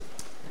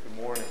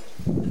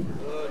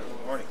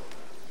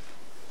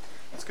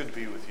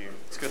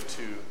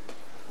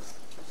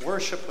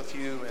worship with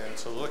you and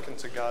to look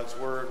into God's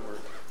Word. We're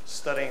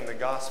studying the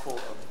Gospel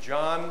of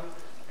John,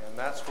 and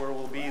that's where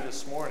we'll be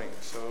this morning.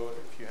 So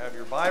if you have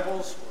your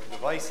Bibles or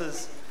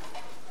devices,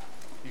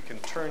 you can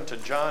turn to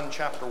John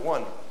chapter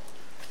 1.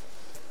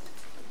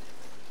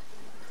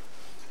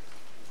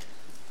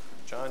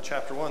 John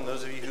chapter 1.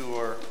 Those of you who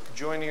are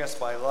joining us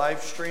by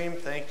live stream,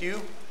 thank you.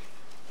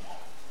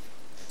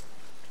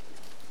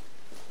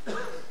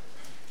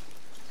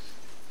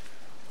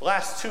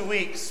 Last 2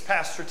 weeks,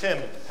 Pastor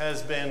Tim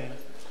has been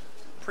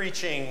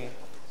preaching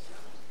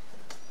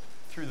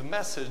through the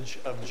message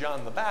of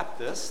John the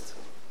Baptist,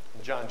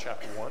 John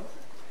chapter 1,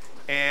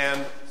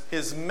 and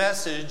his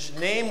message,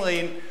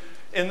 namely,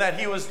 in that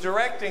he was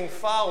directing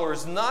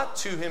followers not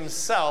to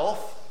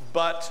himself,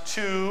 but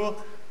to,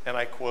 and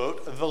I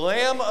quote, the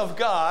Lamb of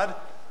God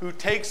who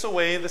takes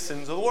away the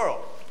sins of the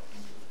world.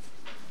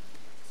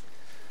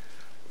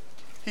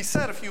 He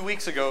said a few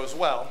weeks ago as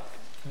well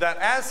that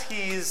as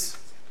he's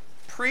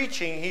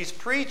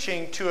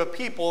preaching to a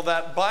people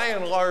that by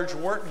and large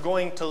weren't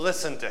going to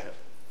listen to him.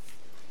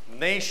 The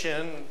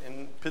nation,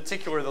 in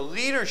particular the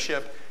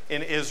leadership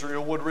in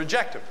Israel, would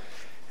reject him.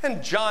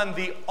 And John,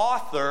 the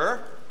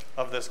author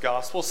of this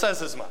gospel,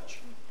 says as much.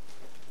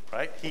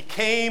 Right? He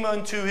came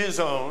unto his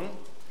own.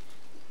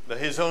 The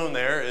his own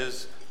there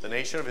is the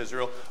nation of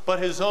Israel, but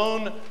his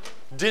own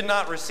did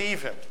not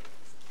receive him.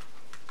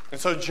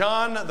 And so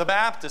John the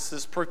Baptist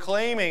is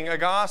proclaiming a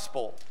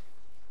gospel.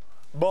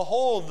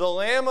 Behold, the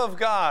Lamb of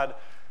God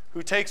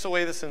who takes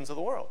away the sins of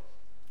the world.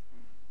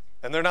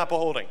 And they're not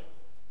beholding.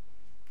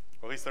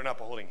 Or at least they're not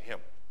beholding him.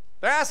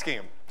 They're asking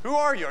him, who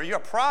are you? Are you a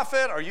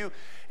prophet? Are you?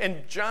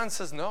 And John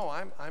says, no,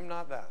 I'm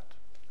not that.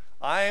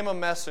 I am a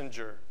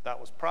messenger that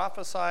was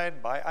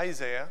prophesied by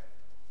Isaiah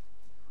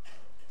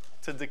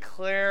to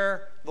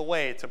declare the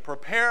way, to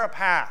prepare a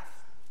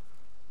path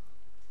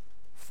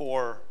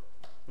for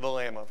the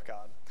Lamb of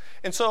God.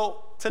 And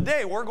so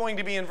today we're going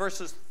to be in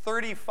verses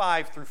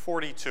 35 through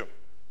 42.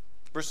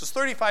 Verses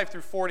 35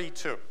 through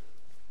 42.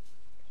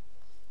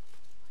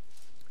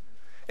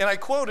 And I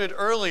quoted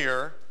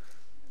earlier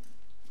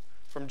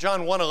from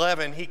John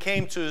 1:11, he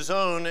came to his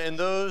own, and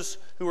those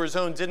who were his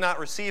own did not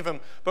receive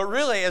him. But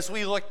really, as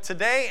we look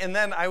today, and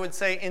then I would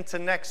say into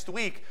next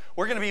week,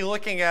 we're going to be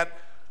looking at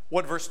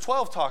what verse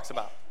 12 talks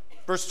about.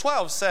 Verse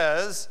 12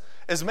 says,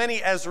 as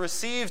many as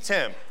received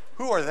him.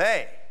 Who are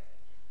they?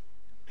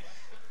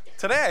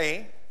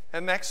 Today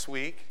and next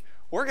week,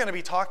 we're going to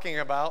be talking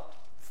about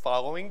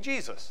following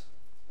Jesus.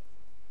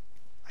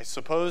 I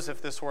suppose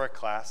if this were a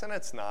class, and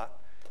it's not,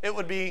 it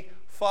would be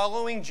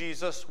Following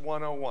Jesus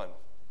 101.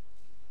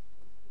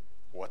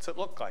 What's it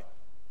look like?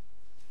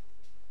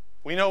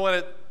 We know what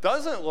it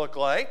doesn't look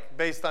like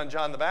based on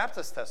John the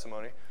Baptist's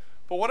testimony,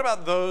 but what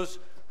about those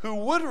who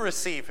would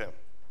receive him?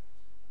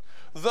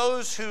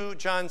 Those who,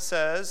 John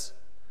says,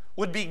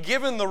 would be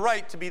given the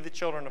right to be the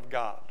children of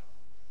God.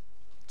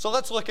 So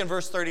let's look in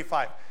verse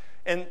 35.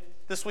 And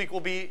this week will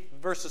be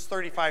verses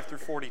 35 through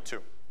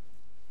 42.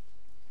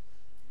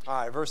 All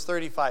right, verse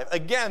 35.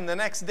 Again, the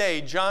next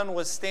day, John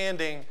was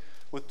standing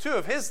with two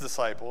of his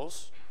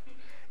disciples,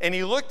 and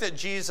he looked at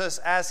Jesus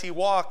as he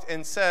walked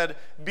and said,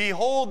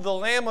 "Behold the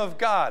Lamb of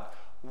God."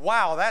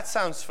 Wow, that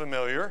sounds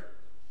familiar.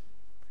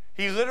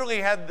 He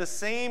literally had the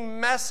same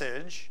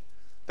message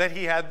that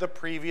he had the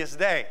previous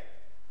day.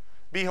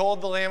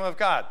 Behold the Lamb of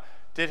God.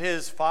 Did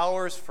his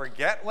followers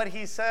forget what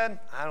he said?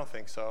 I don't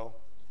think so.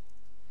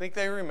 I think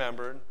they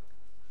remembered.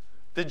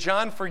 Did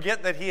John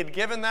forget that he had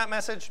given that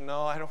message?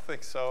 No, I don't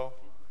think so.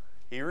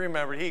 He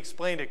remembered. He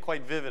explained it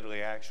quite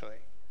vividly, actually.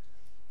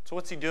 So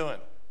what's he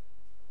doing?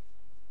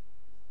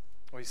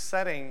 Well, he's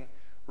setting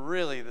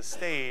really the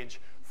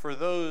stage for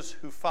those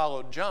who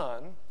followed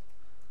John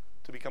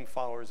to become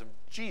followers of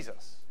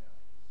Jesus.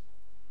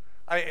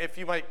 If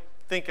you might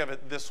think of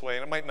it this way,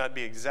 and it might not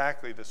be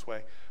exactly this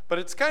way, but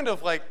it's kind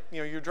of like,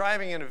 you're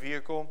driving in a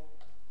vehicle,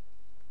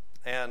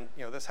 and,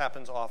 this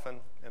happens often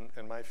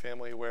in my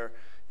family where,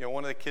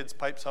 one of the kids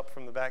pipes up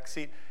from the back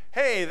seat,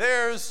 "Hey,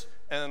 there's,"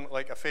 and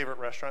like a favorite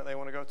restaurant they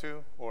want to go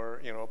to, or,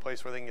 a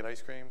place where they can get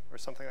ice cream or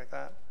something like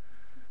that.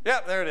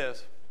 "Yeah, there it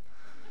is."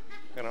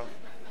 But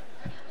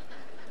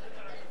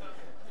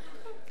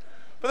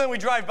then we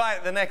drive by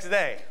it the next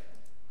day,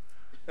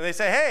 and they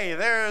say, "Hey,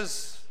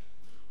 there's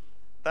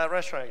that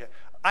restaurant again."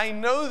 I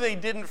know they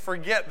didn't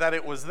forget that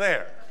it was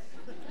there.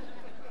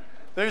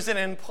 There's an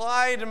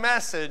implied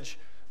message.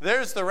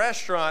 There's the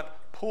restaurant.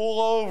 Pull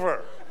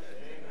over.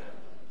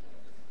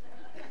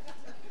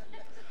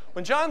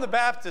 When John the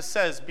Baptist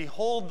says,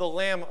 "Behold the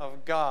Lamb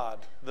of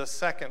God," the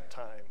second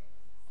time,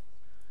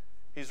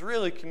 he's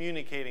really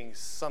communicating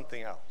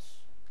something else.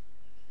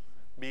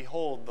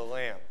 Behold the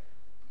Lamb.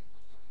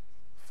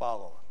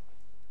 Follow him.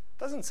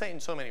 Doesn't say it in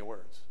so many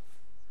words.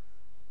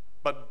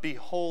 But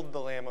behold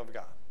the Lamb of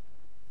God.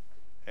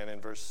 And in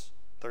verse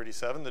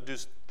 37,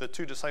 the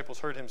two disciples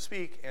heard him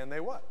speak, and they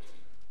what?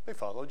 They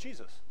followed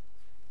Jesus.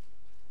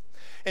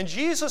 And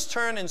Jesus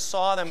turned and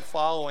saw them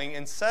following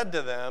and said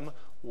to them,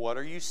 "What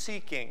are you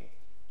seeking?"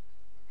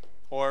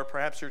 Or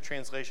perhaps your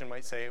translation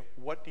might say,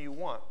 "What do you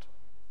want?"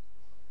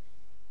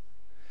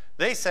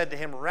 They said to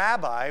him,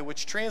 Rabbi,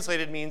 which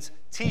translated means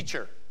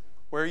teacher,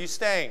 where are you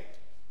staying?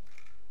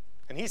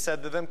 And he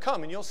said to them,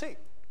 come and you'll see.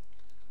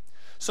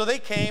 So they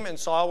came and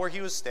saw where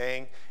he was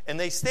staying, and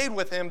they stayed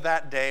with him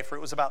that day, for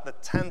it was about the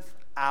 10th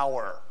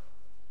hour.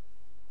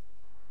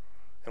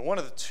 And one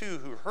of the two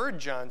who heard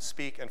John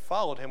speak and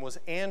followed him was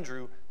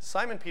Andrew,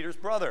 Simon Peter's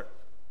brother.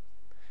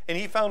 And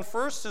he found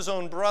first his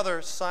own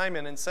brother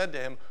Simon and said to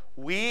him,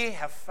 we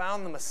have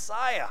found the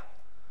Messiah,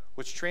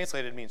 which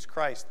translated means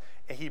Christ.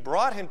 And he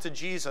brought him to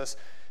Jesus.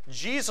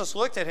 Jesus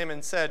looked at him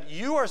and said,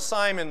 you are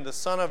Simon, the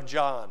son of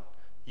John.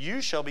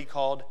 You shall be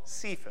called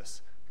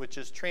Cephas, which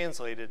is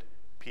translated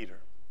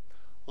Peter.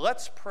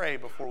 Let's pray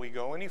before we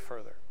go any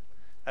further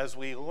as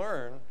we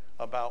learn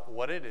about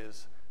what it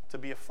is to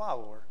be a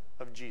follower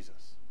of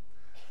Jesus.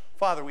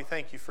 Father, we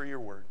thank you for your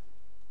word.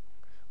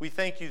 We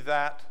thank you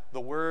that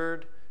the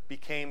word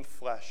became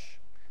flesh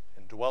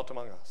and dwelt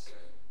among us.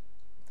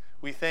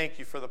 We thank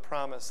you for the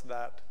promise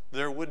that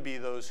there would be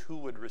those who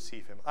would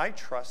receive him. I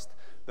trust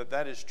that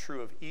that is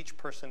true of each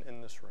person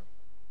in this room.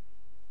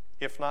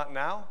 If not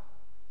now,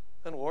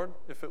 then Lord,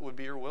 if it would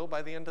be your will,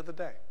 by the end of the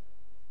day.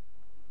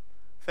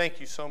 Thank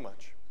you so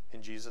much.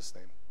 In Jesus'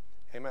 name,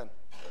 amen.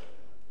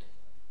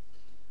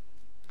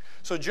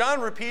 So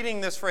John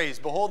repeating this phrase,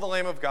 behold the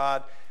Lamb of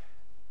God,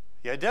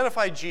 he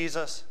identified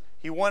Jesus.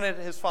 He wanted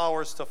his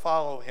followers to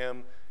follow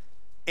him.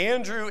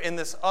 Andrew and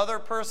this other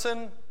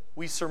person,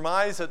 we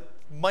surmise it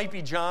might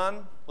be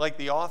John, like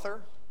the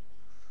author,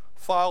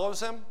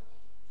 follows him.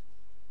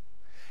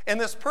 And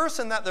this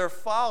person that they're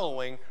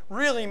following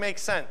really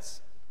makes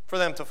sense for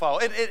them to follow.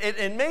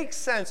 It makes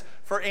sense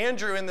for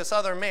Andrew and this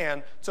other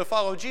man to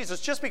follow Jesus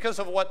just because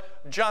of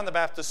what John the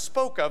Baptist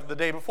spoke of the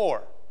day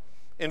before.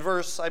 In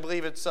verse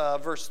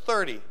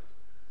 30,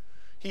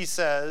 he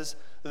says,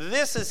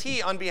 this is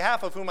he on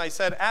behalf of whom I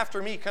said,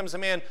 after me comes a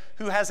man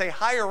who has a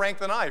higher rank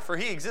than I, for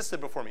he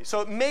existed before me. So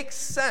it makes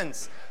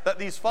sense that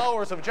these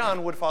followers of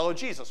John would follow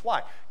Jesus.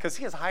 Why? Because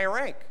he has higher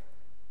rank.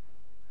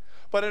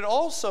 But it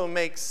also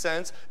makes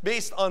sense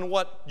based on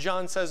what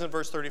John says in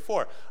verse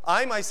 34.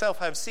 I myself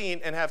have seen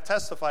and have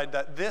testified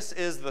that this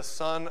is the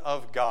Son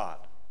of God.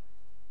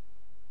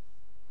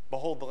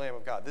 Behold the Lamb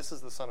of God. This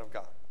is the Son of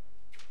God.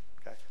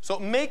 Okay? So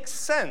it makes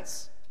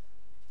sense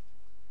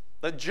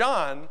that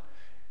John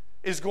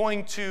is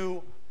going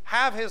to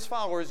have his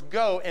followers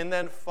go and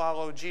then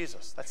follow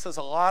Jesus. That says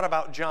a lot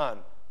about John.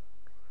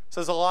 It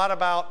says a lot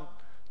about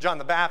John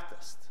the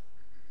Baptist.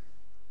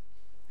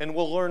 And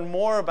we'll learn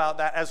more about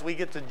that as we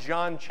get to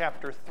John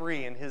chapter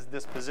 3 and his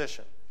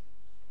disposition.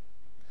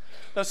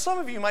 Now, some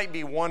of you might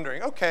be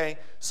wondering, okay,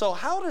 so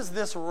how does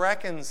this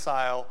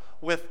reconcile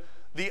with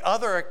the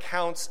other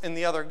accounts in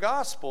the other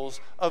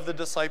Gospels of the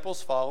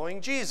disciples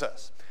following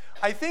Jesus?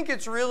 I think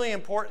it's really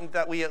important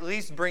that we at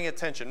least bring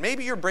attention.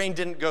 Maybe your brain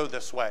didn't go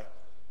this way,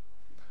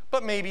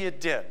 but maybe it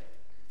did.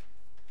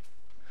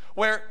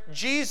 Where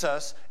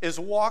Jesus is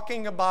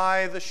walking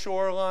by the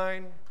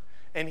shoreline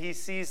and he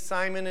sees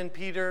Simon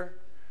Peter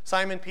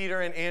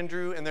and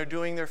Andrew, and they're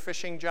doing their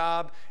fishing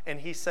job,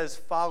 and he says,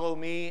 follow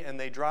me, and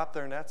they drop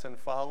their nets and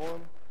follow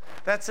him.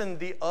 That's in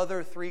the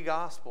other three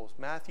Gospels,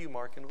 Matthew,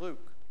 Mark, and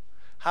Luke.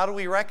 How do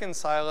we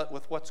reconcile it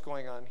with what's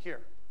going on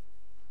here?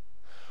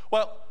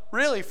 Well,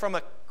 really, from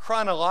a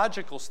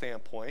chronological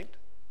standpoint,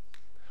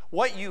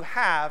 what you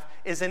have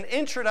is an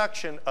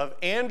introduction of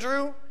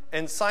Andrew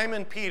and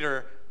Simon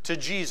Peter to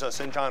Jesus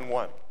in John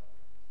 1.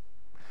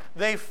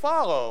 They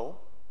follow,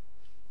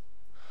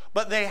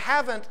 but they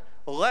haven't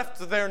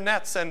left their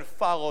nets and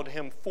followed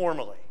him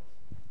formally.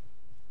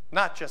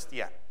 Not just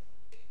yet.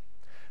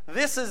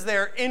 This is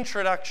their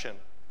introduction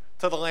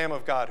to the Lamb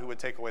of God who would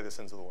take away the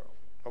sins of the world.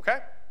 Okay?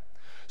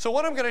 So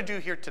what I'm going to do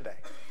here today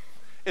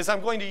is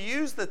I'm going to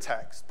use the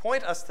text,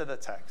 point us to the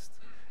text,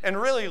 and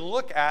really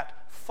look at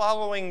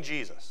following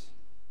Jesus.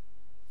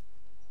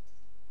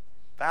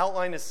 The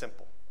outline is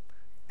simple,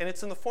 and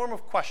it's in the form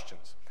of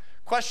questions.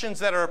 Questions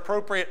that are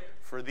appropriate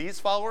for these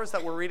followers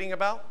that we're reading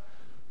about,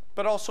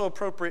 but also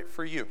appropriate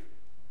for you.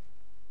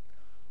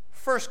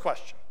 First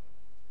question.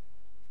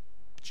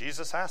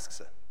 Jesus asks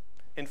it.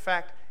 In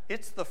fact,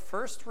 it's the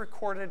first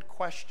recorded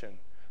question,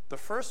 the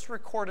first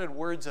recorded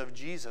words of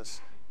Jesus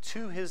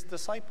to his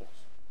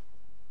disciples.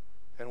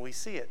 And we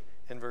see it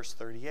in verse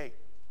 38.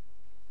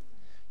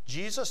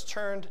 Jesus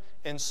turned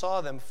and saw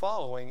them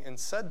following and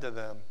said to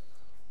them,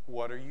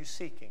 what are you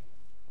seeking?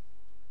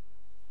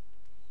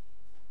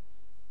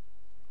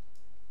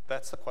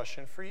 That's the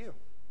question for you.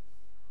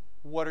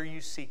 What are you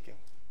seeking?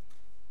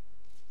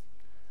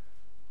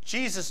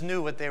 Jesus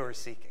knew what they were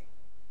seeking.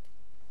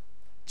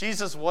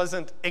 Jesus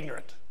wasn't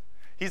ignorant.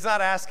 He's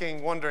not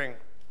asking, wondering,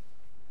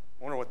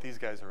 I wonder what these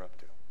guys are up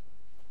to.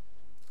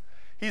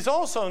 He's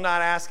also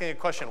not asking a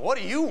question, what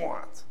do you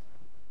want?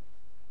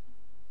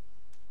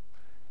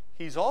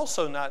 He's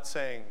also not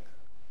saying,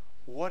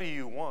 what do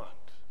you want?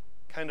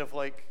 Kind of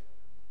like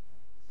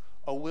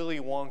a Willy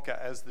Wonka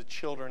as the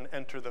children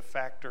enter the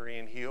factory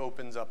and he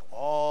opens up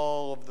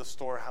all of the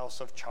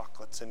storehouse of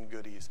chocolates and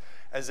goodies,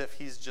 as if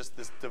he's just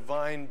this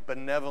divine,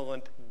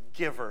 benevolent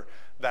giver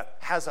that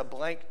has a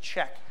blank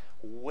check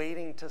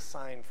waiting to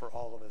sign for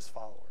all of his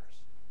followers.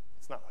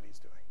 It's not what he's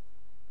doing.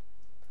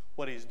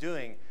 What he's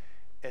doing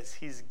is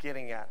he's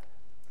getting at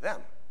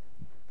them.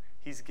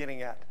 He's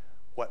getting at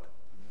what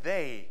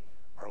they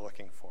are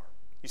looking for.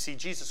 You see,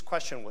 Jesus'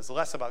 question was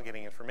less about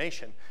getting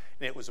information,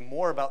 and it was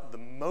more about the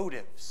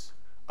motives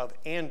of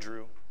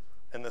Andrew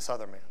and this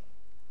other man.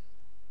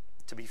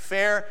 To be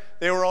fair,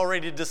 they were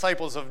already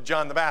disciples of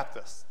John the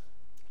Baptist.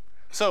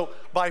 So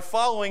by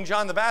following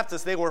John the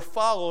Baptist, they were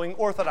following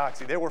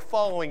orthodoxy. They were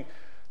following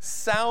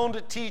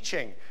sound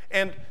teaching.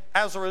 And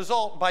as a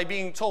result, by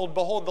being told,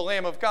 behold the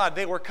Lamb of God,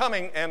 they were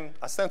coming, and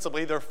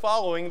ostensibly they're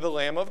following the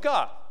Lamb of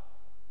God.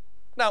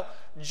 Now,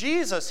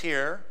 Jesus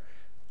here,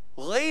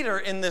 later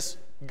in this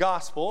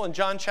gospel, in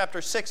John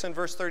chapter 6 and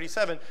verse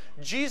 37,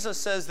 Jesus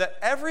says that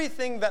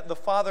everything that the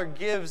Father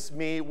gives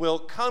me will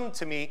come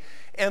to me,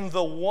 and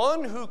the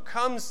one who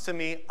comes to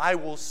me I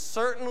will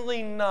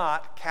certainly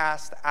not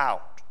cast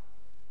out.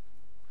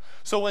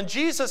 So when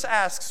Jesus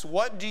asks,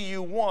 what do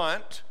you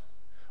want?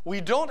 We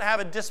don't have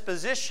a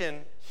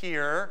disposition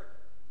here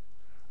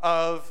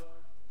of,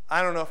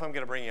 I don't know if I'm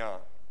going to bring you on.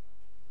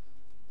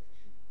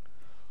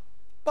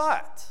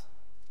 But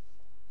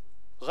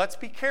let's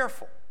be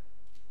careful.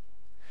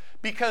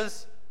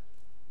 Because,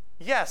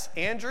 yes,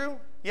 Andrew,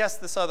 yes,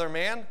 this other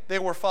man, they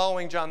were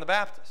following John the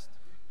Baptist.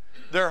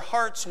 Their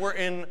hearts were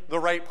in the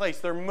right place.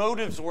 Their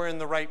motives were in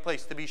the right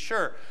place, to be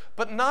sure.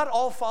 But not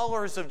all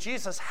followers of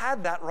Jesus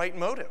had that right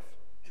motive.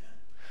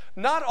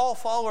 Not all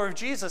followers of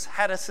Jesus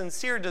had a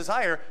sincere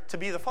desire to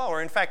be the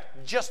follower. In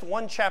fact, just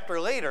one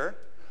chapter later,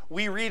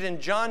 we read in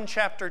John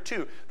chapter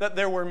 2 that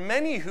there were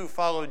many who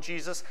followed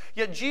Jesus,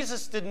 yet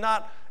Jesus did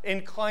not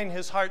incline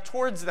his heart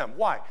towards them.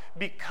 Why?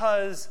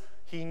 Because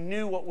he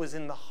knew what was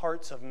in the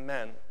hearts of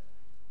men.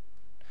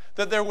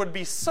 That there would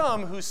be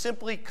some who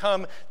simply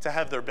come to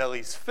have their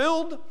bellies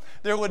filled.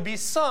 There would be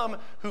some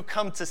who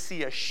come to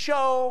see a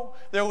show.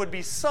 There would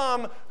be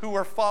some who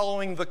were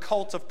following the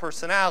cult of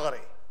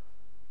personality.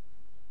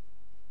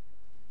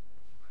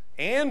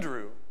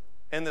 Andrew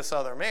and this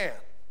other man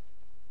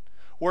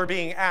were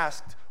being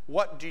asked,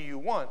 what do you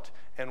want?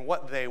 And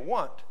what they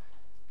want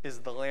is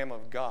the Lamb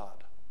of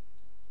God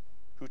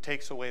who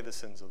takes away the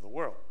sins of the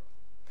world.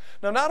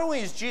 Now, not only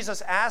is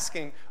Jesus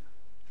asking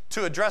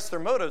to address their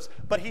motives,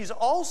 but he's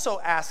also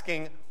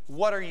asking,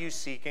 what are you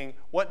seeking?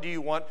 What do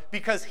you want?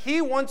 Because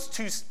he wants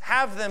to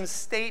have them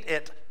state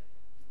it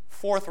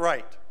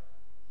forthright.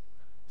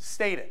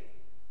 State it.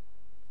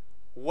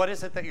 What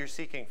is it that you're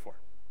seeking for?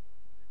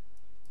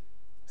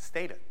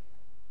 State it.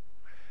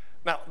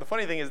 Now, the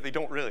funny thing is they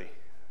don't really.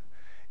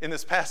 In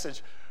this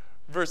passage,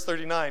 verse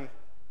 38,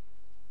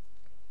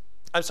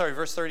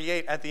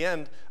 at the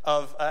end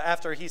of,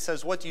 after he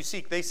says, what do you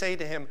seek? They say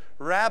to him,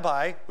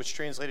 Rabbi, which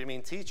translated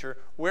means teacher,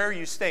 where are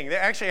you staying? They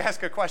actually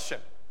ask a question.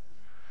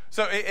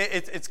 So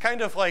it's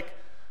kind of like,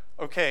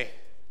 okay,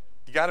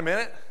 you got a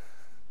minute?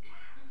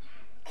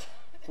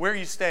 Where are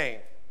you staying?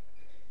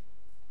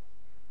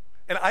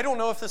 And I don't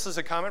know if this is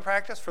a common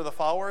practice for the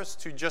followers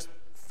to just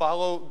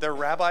follow their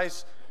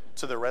rabbis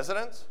to their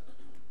residence,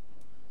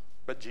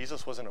 but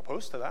Jesus wasn't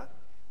opposed to that.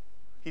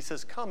 He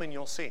says, come and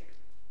you'll see.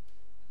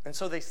 And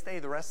so they stay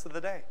the rest of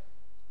the day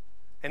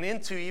and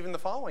into even the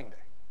following day.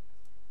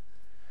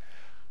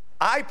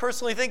 I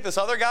personally think this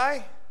other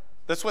guy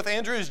that's with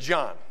Andrew is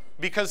John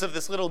because of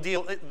this little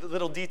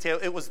detail.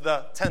 It was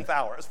the 10th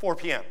hour. It's 4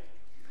 p.m.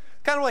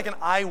 Kind of like an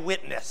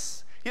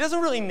eyewitness. He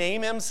doesn't really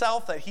name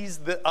himself that he's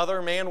the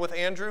other man with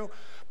Andrew,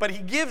 but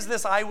he gives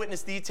this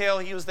eyewitness detail.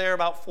 He was there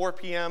about 4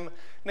 p.m.,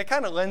 and it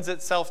kind of lends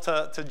itself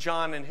to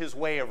John and his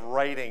way of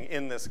writing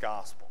in this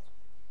gospel.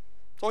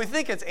 So we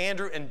think it's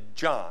Andrew and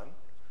John,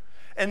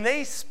 and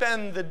they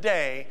spend the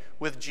day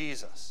with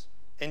Jesus,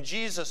 and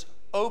Jesus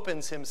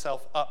opens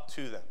himself up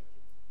to them.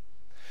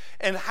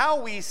 And how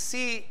we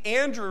see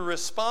Andrew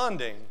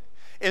responding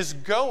is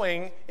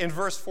going in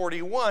verse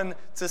 41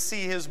 to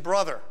see his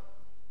brother.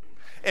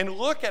 And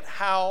look at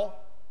how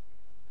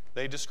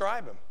they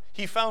describe him.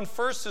 He found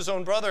first his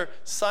own brother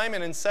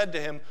Simon and said to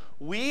him,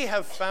 we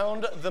have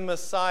found the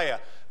Messiah.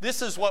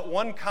 This is what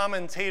one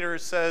commentator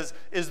says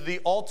is the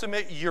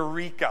ultimate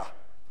eureka.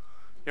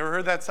 You ever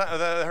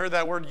heard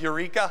that word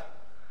eureka?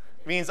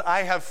 It means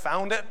I have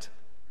found it.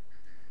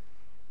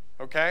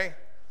 Okay?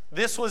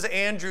 This was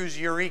Andrew's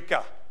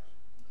eureka.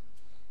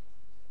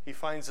 He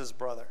finds his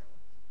brother.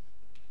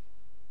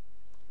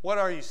 What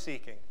are you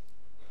seeking,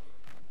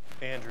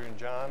 Andrew and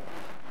John?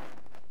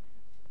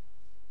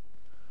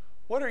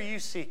 What are you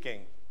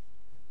seeking,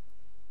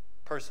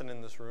 person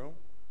in this room?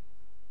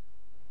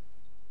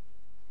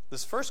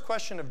 This first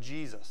question of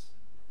Jesus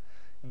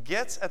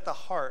gets at the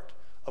heart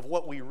of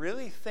what we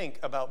really think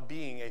about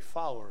being a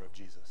follower of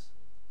Jesus.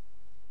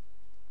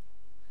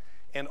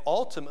 And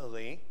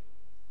ultimately,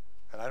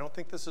 and I don't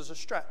think this is a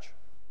stretch,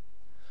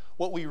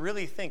 what we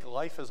really think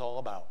life is all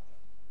about.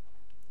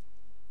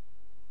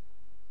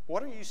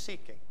 What are you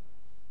seeking?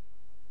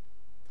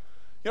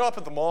 You know, up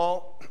at the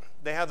mall,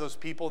 they have those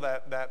people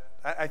that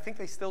I think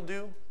they still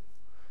do.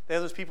 They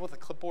have those people with the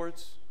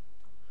clipboards.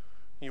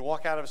 You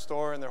walk out of a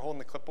store and they're holding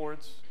the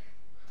clipboards.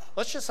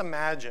 Let's just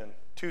imagine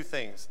two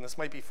things, and this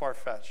might be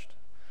far-fetched.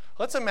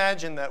 Let's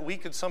imagine that we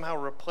could somehow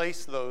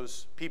replace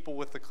those people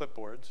with the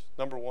clipboards,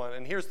 number one,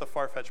 and here's the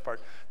far-fetched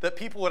part, that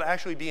people would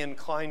actually be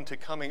inclined to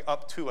coming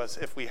up to us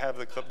if we have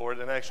the clipboard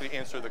and actually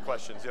answer the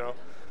questions,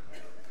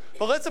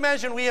 But let's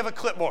imagine we have a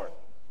clipboard,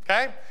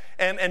 okay?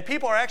 And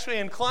people are actually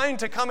inclined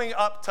to coming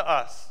up to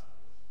us.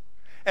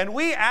 And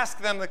we ask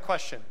them the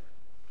question,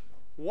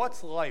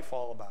 what's life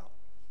all about?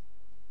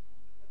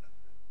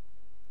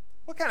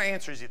 What kind of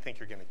answers do you think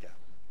you're going to get?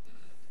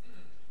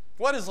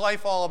 What is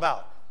life all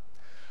about?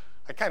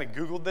 I kind of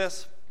Googled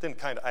this.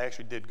 I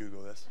actually did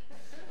Google this.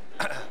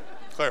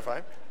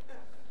 Clarify.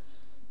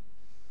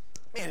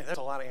 Man, there's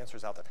a lot of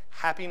answers out there.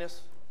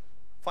 Happiness,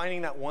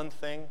 finding that one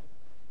thing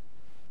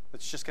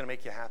that's just going to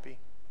make you happy,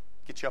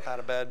 get you up out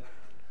of bed.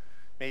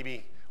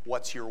 Maybe,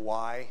 what's your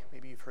why?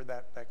 Maybe you've heard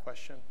that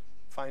question.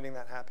 Finding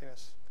that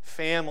happiness.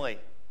 Family.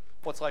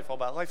 What's life all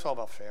about? Life's all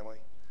about family.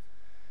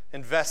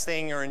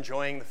 Investing or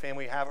enjoying the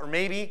family you have. Or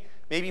maybe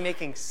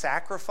making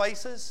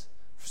sacrifices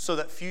so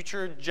that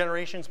future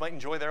generations might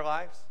enjoy their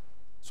lives.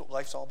 That's what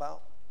life's all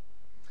about.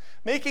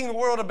 Making the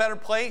world a better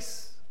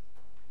place.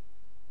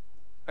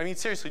 I mean,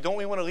 seriously, don't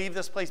we want to leave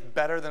this place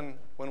better than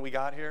when we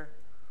got here?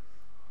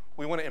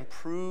 We want to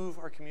improve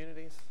our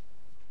communities.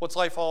 What's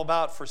life all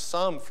about? For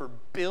some, for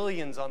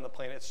billions on the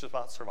planet, it's just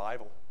about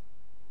survival.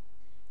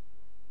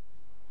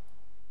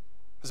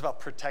 It's about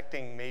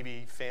protecting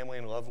maybe family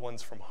and loved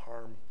ones from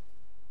harm.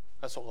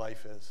 That's what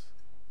life is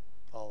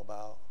all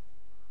about.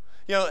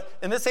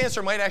 And this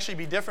answer might actually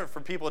be different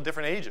for people at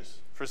different ages.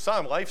 For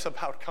some, life's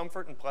about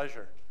comfort and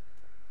pleasure.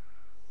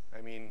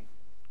 I mean,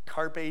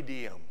 carpe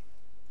diem.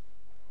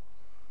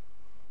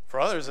 For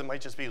others, it might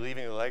just be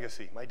leaving a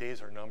legacy. My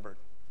days are numbered.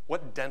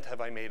 What dent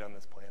have I made on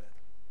this planet?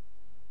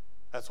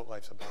 That's what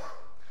life's about.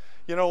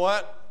 You know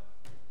what?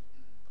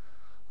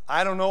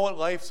 I don't know what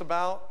life's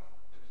about,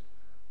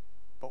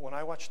 but when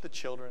I watch the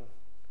children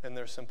and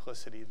their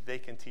simplicity, they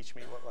can teach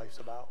me what life's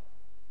about.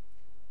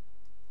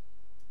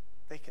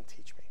 They can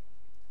teach me.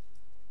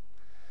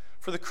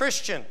 For the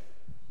Christian,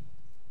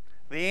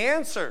 the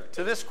answer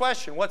to this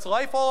question, what's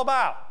life all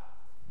about?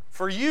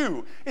 For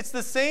you, it's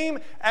the same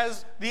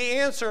as the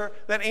answer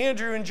that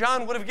Andrew and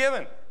John would have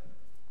given.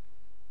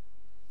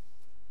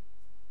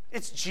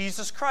 It's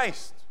Jesus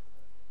Christ.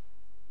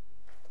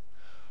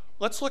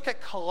 Let's look at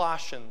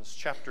Colossians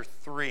chapter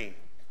 3.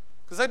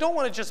 Because I don't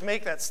want to just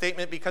make that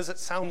statement because it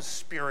sounds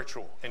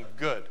spiritual and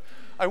good.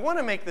 I want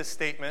to make this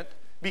statement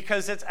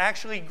because it's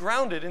actually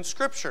grounded in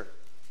Scripture.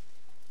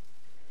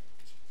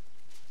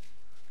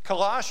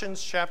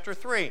 Colossians chapter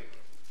 3.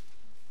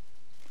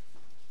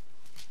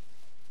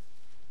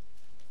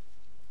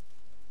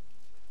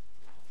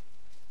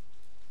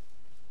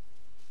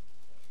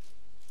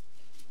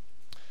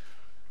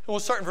 We'll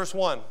start in verse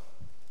 1.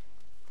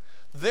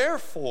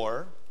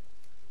 Therefore,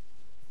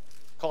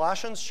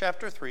 Colossians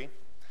chapter 3,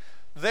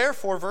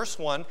 therefore, verse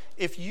 1,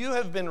 if you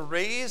have been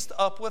raised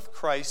up with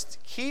Christ,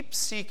 keep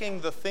seeking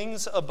the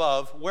things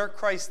above where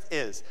Christ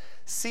is,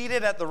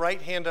 seated at the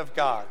right hand of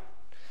God.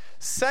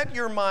 Set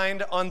your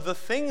mind on the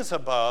things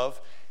above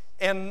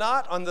and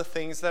not on the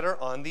things that are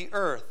on the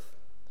earth.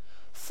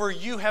 For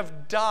you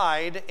have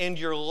died, and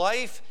your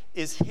life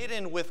is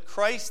hidden with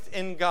Christ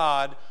in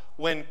God.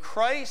 When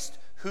Christ,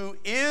 who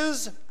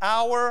is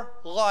our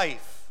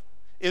life,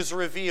 is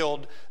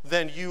revealed,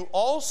 then you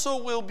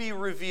also will be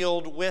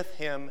revealed with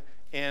him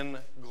in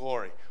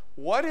glory.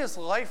 What is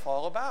life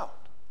all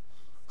about?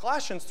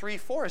 Colossians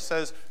 3:4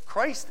 says,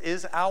 Christ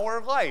is our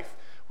life.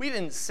 We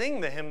didn't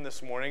sing the hymn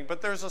this morning,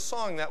 but there's a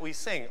song that we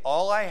sing,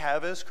 All I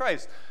Have is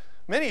Christ.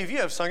 Many of you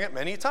have sung it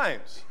many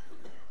times.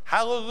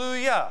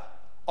 Hallelujah.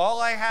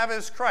 All I have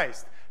is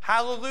Christ.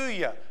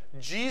 Hallelujah.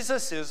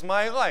 Jesus is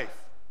my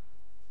life.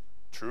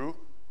 True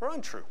or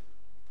untrue?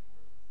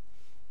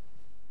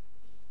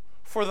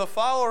 For the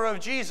follower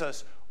of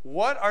Jesus,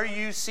 what are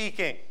you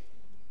seeking?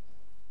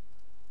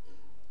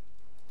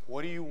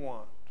 What do you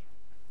want?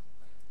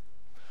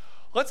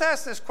 Let's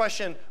ask this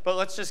question, but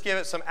let's just give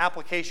it some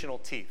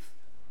applicational teeth.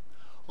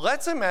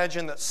 Let's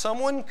imagine that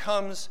someone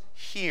comes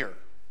here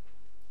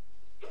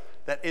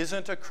that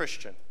isn't a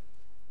Christian,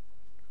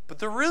 but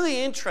they're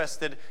really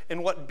interested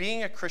in what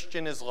being a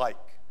Christian is like.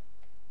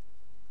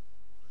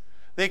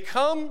 They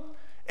come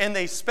and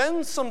they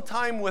spend some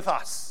time with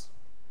us,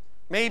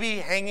 maybe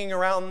hanging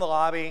around the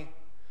lobby,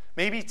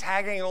 maybe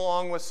tagging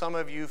along with some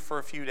of you for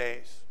a few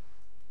days.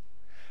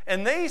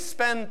 And they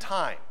spend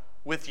time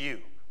with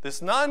you,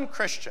 this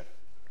non-Christian,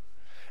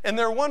 and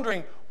they're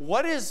wondering,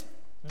 what is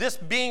this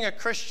being a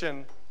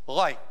Christian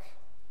like?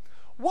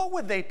 What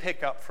would they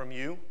pick up from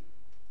you?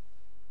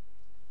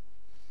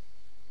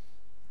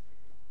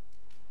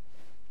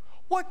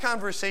 What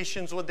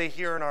conversations would they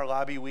hear in our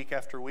lobby week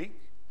after week?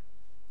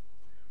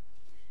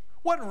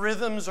 What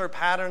rhythms or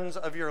patterns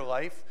of your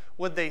life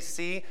would they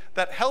see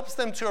that helps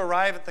them to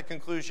arrive at the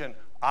conclusion,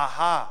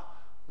 aha,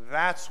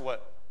 that's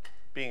what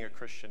being a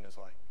Christian is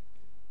like?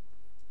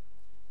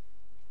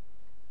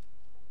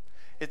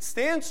 It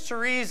stands to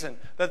reason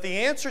that the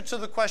answer to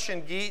the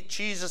question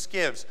Jesus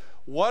gives,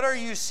 what are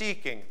you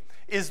seeking,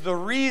 is the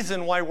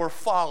reason why we're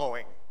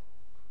following.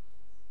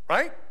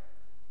 right?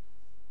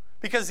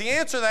 Because the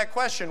answer to that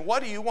question,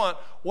 what do you want?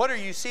 What are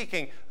you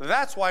seeking?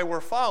 That's why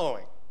we're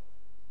following.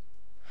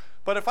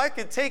 But if I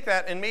could take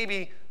that and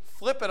maybe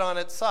flip it on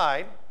its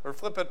side, or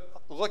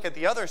look at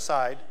the other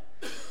side,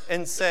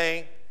 and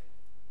say,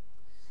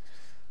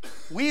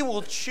 we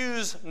will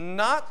choose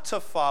not to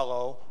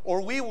follow,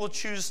 or we will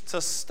choose to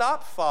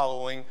stop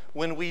following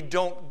when we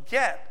don't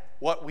get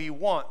what we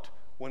want,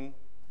 when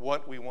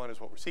what we want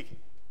is what we're seeking.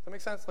 Does that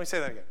make sense? Let me say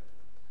that again.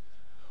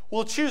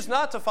 We'll choose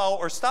not to follow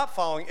or stop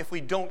following if we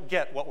don't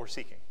get what we're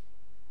seeking.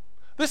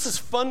 This is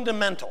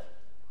fundamental.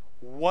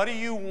 What do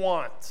you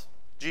want?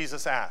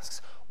 Jesus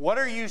asks. What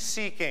are you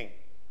seeking?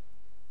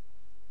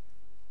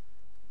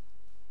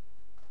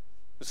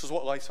 This is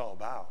what life's all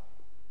about.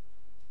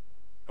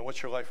 And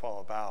what's your life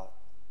all about?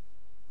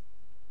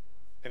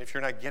 And if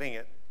you're not getting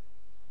it,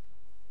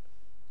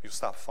 you'll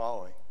stop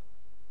following.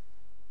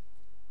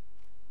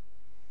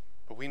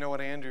 But we know what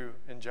Andrew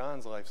and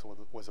John's life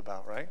was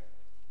about, right?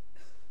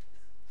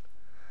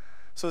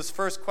 So this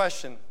first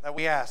question that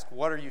we ask,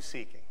 what are you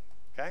seeking?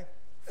 Okay?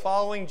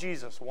 Following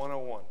Jesus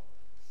 101.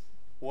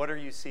 What are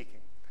you seeking?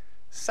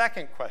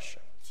 Second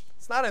question.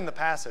 It's not in the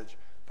passage,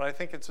 but I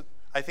think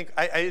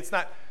it's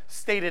not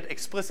stated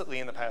explicitly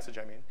in the passage,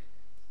 I mean.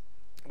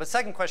 But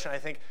second question I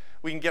think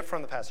we can get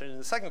from the passage. And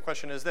the second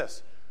question is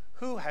this.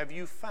 Who have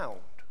you found?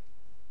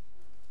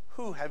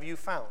 Who have you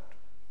found?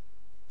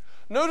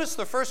 Notice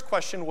the first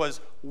question was,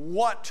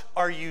 what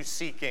are you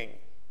seeking?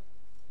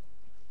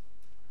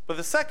 But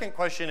the second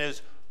question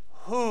is,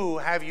 who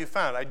have you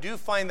found? I do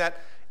find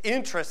that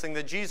interesting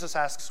that Jesus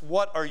asks,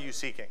 what are you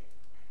seeking?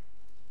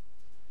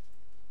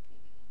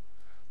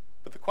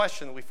 But the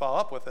question that we follow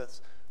up with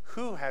is,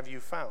 who have you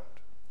found?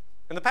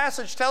 And the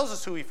passage tells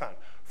us who he found.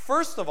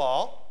 First of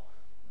all,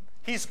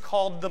 he's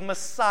called the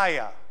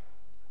Messiah,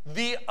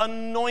 the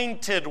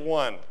anointed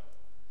one.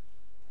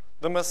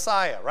 The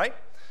Messiah, right?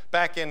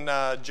 Back in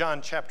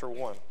John chapter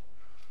 1.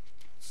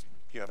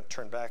 You haven't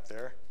turned back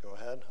there. Go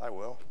ahead. I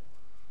will.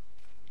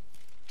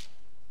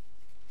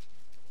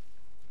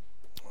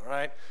 All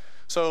right.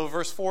 So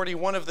verse 40,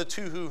 one of the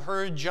two who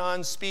heard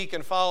John speak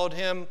and followed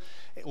him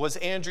was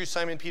Andrew,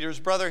 Simon Peter's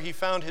brother. He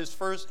found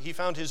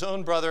his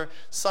own brother,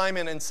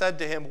 Simon, and said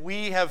to him,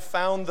 we have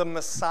found the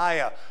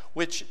Messiah,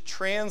 which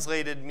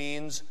translated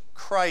means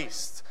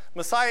Christ.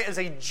 Messiah is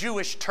a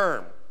Jewish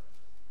term.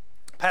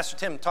 Pastor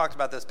Tim talked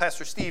about this.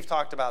 Pastor Steve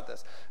talked about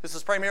this. This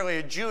is primarily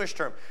a Jewish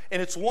term.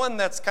 And it's one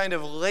that's kind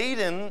of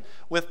laden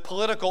with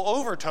political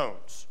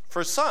overtones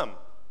for some.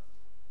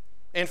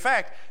 In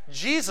fact,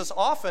 Jesus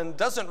often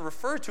doesn't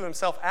refer to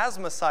himself as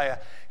Messiah.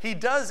 He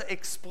does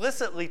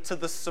explicitly to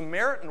the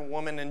Samaritan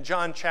woman in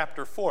John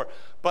chapter 4.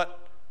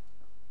 But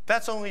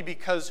that's only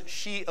because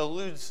she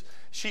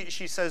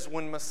says,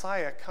 when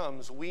Messiah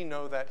comes, we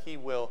know that he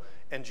will.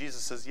 And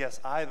Jesus says,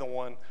 yes, I'm the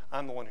one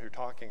who you're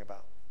talking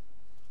about.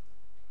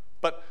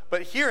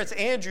 But here it's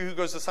Andrew who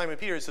goes to Simon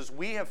Peter and says,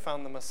 we have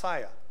found the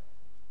Messiah.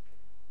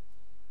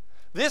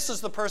 This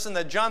is the person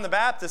that John the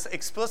Baptist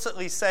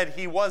explicitly said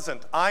he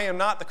wasn't. I am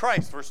not the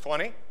Christ, verse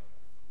 20.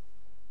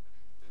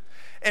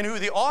 And who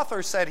the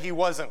author said he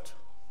wasn't.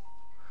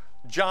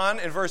 John,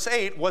 in verse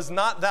 8, was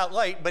not that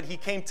light, but he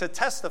came to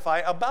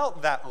testify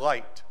about that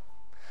light.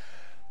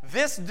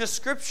 This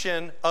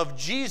description of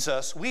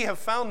Jesus, we have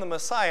found the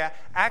Messiah,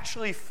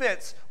 actually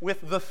fits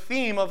with the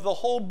theme of the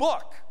whole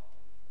book.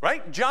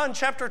 Right? John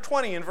chapter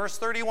 20 and verse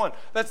 31.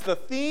 That's the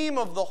theme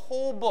of the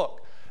whole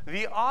book.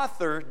 The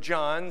author,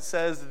 John,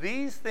 says,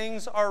 these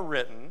things are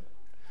written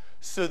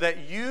so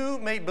that you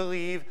may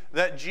believe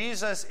that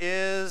Jesus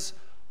is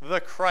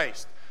the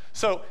Christ.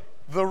 So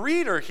the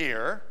reader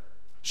here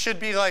should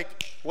be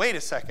like, wait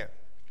a second,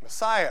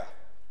 Messiah.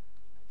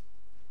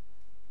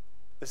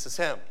 This is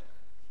him.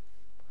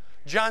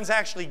 John's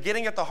actually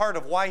getting at the heart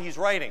of why he's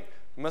writing.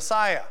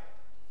 Messiah.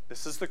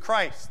 This is the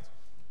Christ.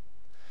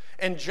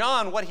 And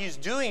John, what he's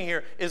doing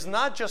here is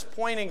not just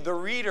pointing the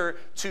reader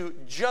to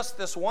just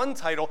this one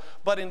title,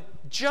 but in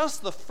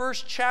just the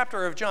first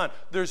chapter of John,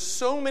 there's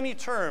so many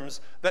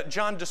terms that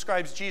John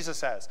describes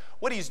Jesus as.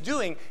 What he's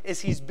doing is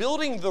he's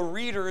building the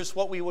readers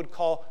what we would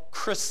call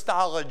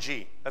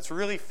Christology. That's a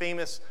really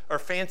famous or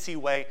fancy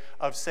way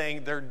of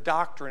saying their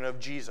doctrine of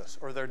Jesus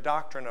or their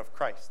doctrine of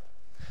Christ.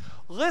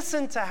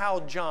 Listen to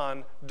how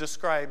John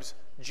describes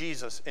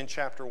Jesus in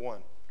chapter 1.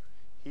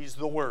 He's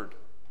the Word.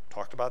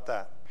 Talked about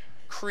that.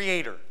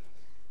 Creator,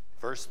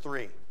 verse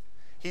 3.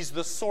 He's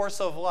the source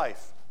of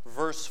life,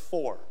 verse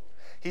 4.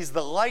 He's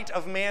the light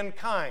of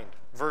mankind,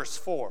 verse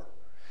 4.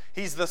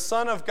 He's the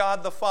Son of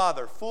God the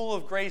Father, full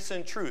of grace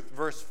and truth,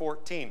 verse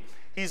 14.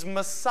 He's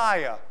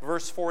Messiah,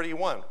 verse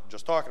 41.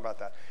 Just talking about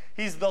that.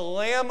 He's the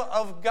Lamb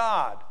of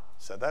God.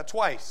 Said that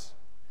twice.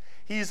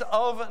 He's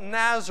of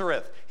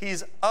Nazareth.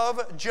 He's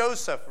of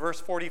Joseph, verse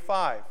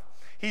 45.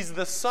 He's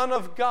the Son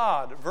of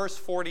God, verse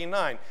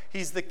 49.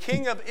 He's the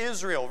King of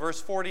Israel,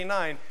 verse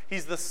 49.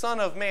 He's the Son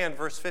of Man,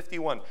 verse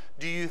 51.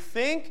 Do you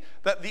think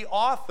that the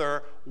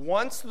author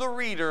wants the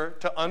reader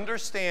to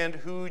understand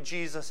who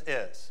Jesus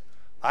is?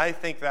 I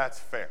think that's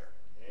fair.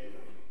 Amen.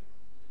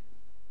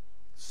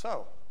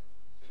 So,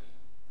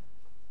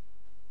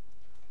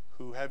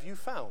 who have you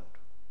found?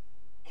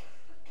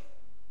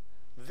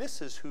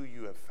 This is who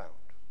you have found.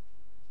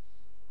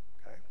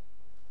 Okay?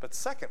 But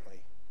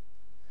secondly,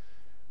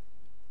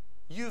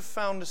 you've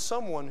found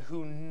someone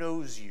who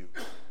knows you.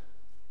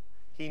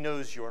 He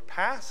knows your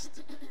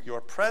past,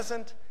 your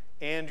present,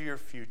 and your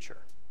future.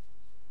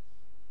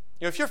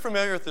 You know, if you're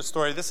familiar with this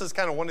story, this is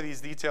kind of one of these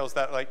details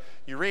that, like,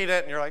 you read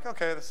it and you're like,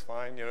 okay, that's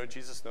fine. You know,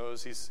 Jesus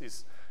knows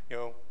he's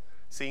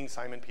seeing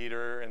Simon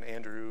Peter and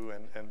Andrew,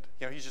 and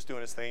he's just doing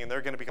his thing, and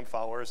they're going to become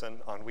followers, and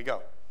on we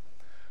go.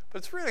 But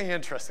it's really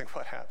interesting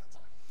what happens.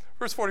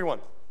 Verse 41.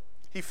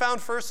 He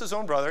found first his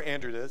own brother,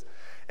 Andrew did,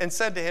 and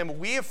said to him,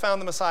 "We have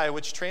found the Messiah,"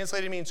 which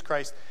translated means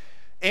Christ.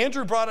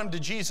 Andrew brought him to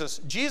Jesus.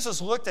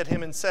 Jesus looked at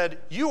him and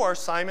said, "You are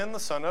Simon, the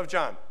son of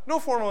John." No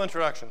formal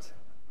introductions.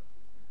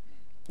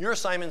 You're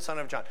Simon, son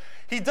of John.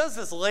 He does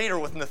this later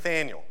with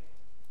Nathanael.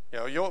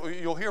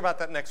 You'll hear about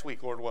that next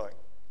week, Lord willing.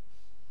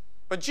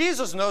 But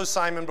Jesus knows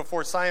Simon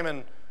before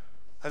Simon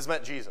has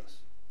met Jesus.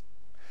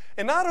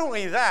 And not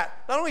only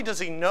that, not only does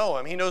he know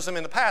him, he knows him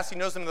in the past, he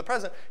knows him in the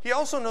present, he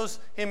also knows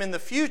him in the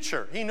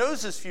future. He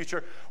knows his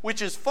future,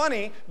 which is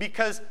funny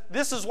because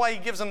this is why he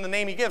gives him the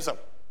name he gives him.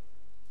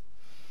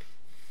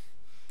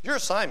 You're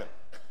Simon,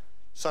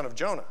 son of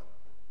Jonah,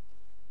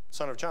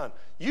 son of John.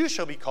 You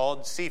shall be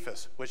called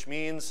Cephas, which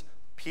means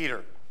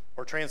Peter,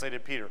 or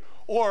translated Peter,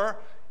 or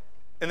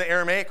in the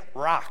Aramaic,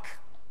 rock.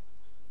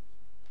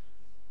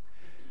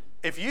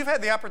 If you've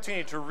had the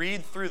opportunity to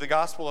read through the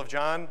Gospel of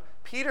John,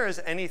 Peter is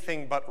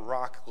anything but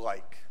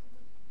rock-like.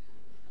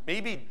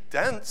 Maybe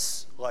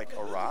dense like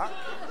a rock,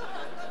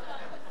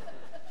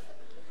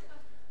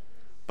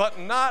 but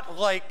not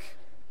like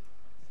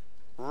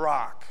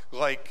rock,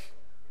 like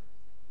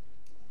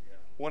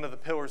one of the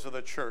pillars of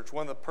the church,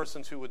 one of the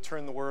persons who would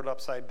turn the word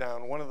upside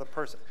down, one of the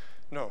persons.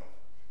 No.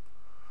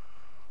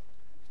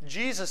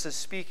 Jesus is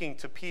speaking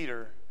to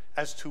Peter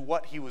as to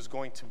what he was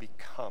going to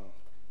become.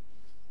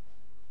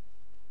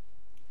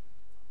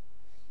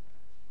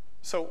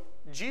 So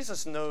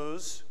Jesus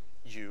knows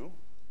you,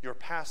 your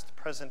past,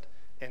 present,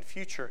 and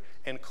future,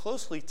 and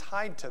closely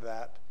tied to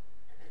that,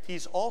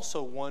 he's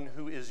also one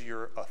who is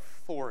your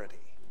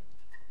authority.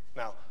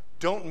 Now,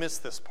 don't miss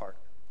this part,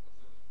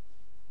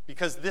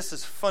 because this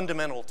is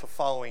fundamental to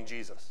following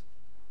Jesus.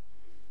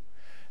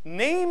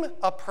 Name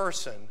a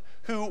person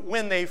who,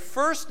 when they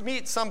first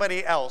meet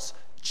somebody else,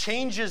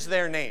 changes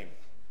their name.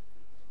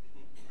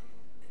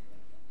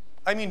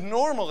 I mean,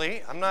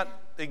 normally, I'm not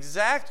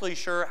exactly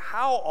sure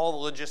how all the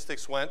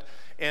logistics went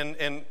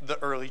in the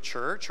early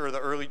church or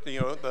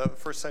the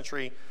first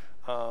century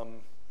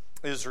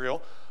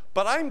Israel,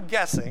 but I'm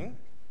guessing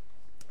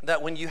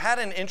that when you had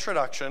an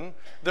introduction,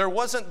 there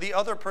wasn't the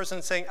other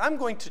person saying, "I'm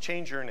going to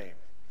change your name."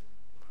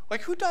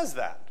 Like, who does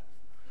that?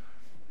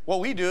 What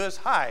we do is,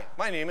 "Hi,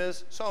 my name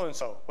is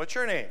so-and-so. What's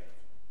your name?"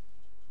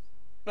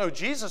 No,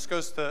 Jesus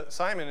goes to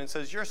Simon and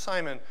says, "You're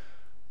Simon,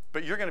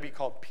 but you're going to be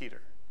called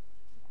Peter."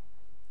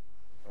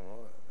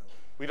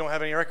 We don't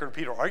have any record of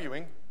Peter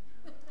arguing.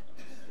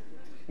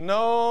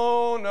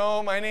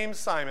 No, my name's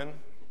Simon.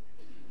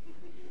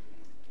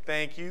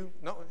 Thank you.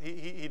 No,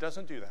 he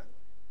doesn't do that.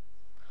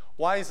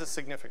 Why is this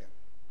significant?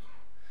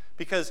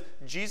 Because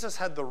Jesus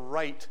had the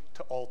right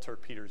to alter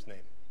Peter's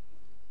name,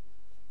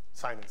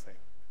 Simon's name.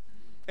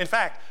 In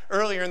fact,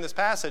 earlier in this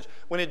passage,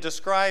 when it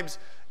describes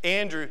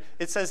Andrew,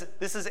 it says,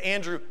 this is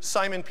Andrew,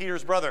 Simon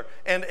Peter's brother.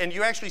 And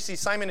you actually see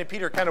Simon and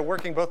Peter kind of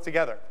working both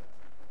together.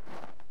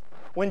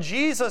 When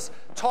Jesus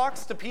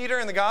talks to Peter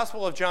in the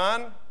Gospel of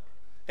John,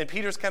 and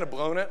Peter's kind of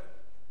blown it,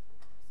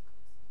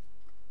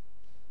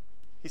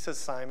 he says,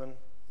 "Simon."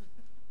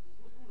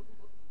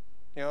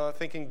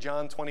 Thinking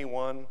John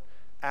 21,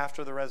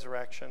 after the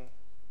resurrection,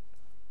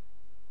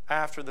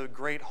 after the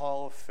great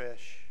haul of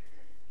fish,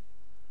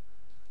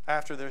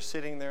 after they're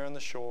sitting there on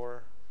the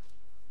shore,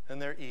 and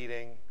they're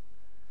eating,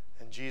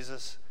 and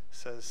Jesus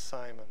says,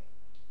 "Simon,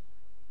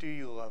 do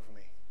you love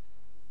me?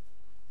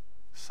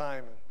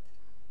 Simon,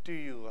 do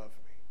you love me?"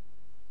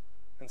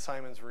 And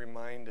Simon's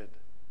reminded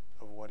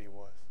of what he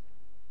was.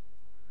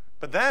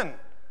 But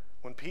then,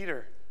 when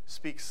Peter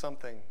speaks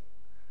something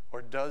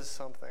or does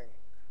something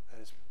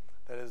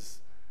that is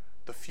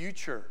the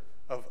future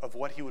of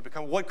what he would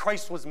become, what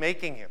Christ was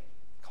making him,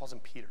 he calls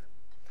him Peter.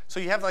 So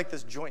you have like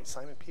this joint,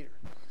 Simon Peter,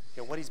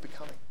 what he's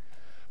becoming.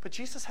 But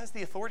Jesus has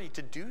the authority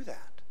to do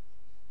that.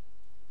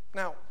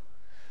 Now,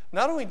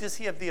 not only does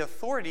he have the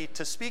authority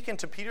to speak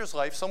into Peter's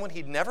life, someone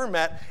he'd never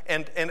met,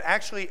 and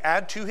actually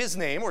add to his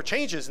name or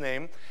change his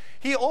name,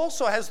 he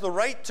also has the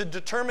right to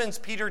determine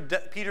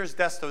Peter's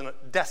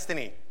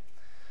destiny.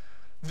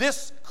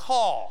 This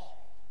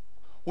call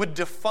would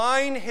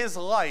define his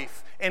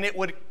life, and it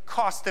would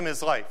cost him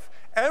his life.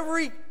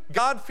 Every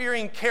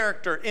God-fearing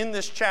character in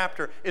this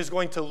chapter is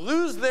going to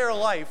lose their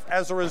life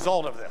as a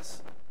result of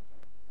this.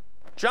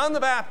 John the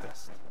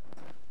Baptist,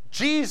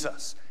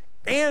 Jesus,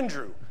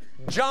 Andrew,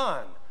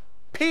 John,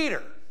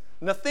 Peter,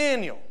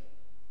 Nathanael,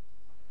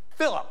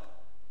 Philip.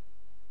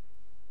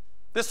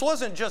 This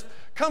wasn't just,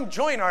 "Come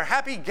join our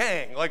happy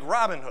gang," like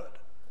Robin Hood.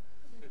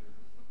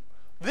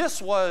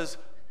 This was,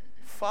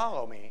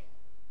 "Follow me."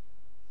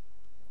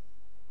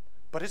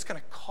 but it's going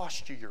to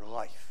cost you your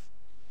life.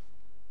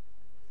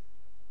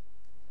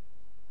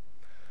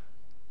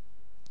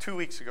 2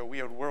 weeks ago, we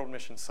had World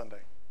Mission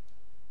Sunday.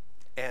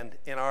 And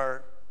in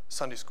our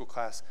Sunday school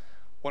class,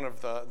 one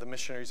of the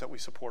missionaries that we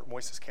support,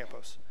 Moises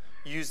Campos,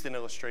 used an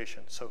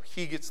illustration. So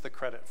he gets the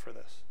credit for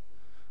this.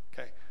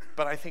 Okay?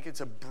 But I think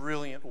it's a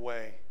brilliant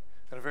way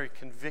and a very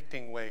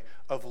convicting way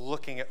of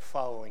looking at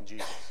following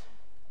Jesus.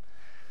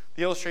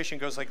 The illustration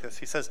goes like this.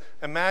 He says,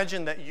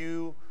 imagine that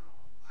you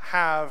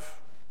have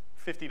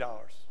 $50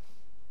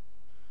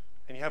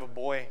 and you have a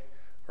boy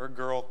or a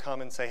girl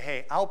come and say,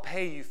 hey, I'll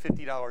pay you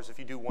 $50 if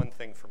you do one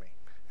thing for me.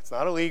 It's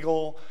not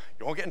illegal.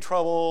 You won't get in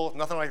trouble.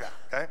 Nothing like that,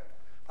 okay?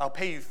 I'll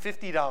pay you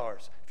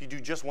 $50 if you do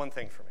just one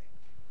thing for me,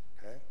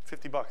 okay?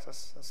 $50,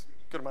 that's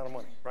a good amount of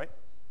money, right?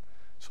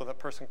 So that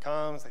person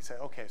comes, they say,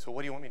 okay, so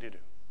what do you want me to do?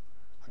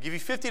 I'll give you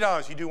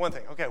 $50, you do one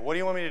thing. Okay, what do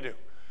you want me to do?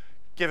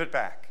 Give it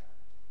back.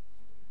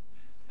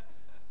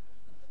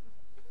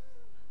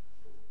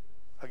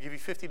 I'll give you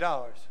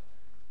 $50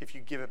 if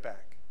you give it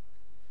back.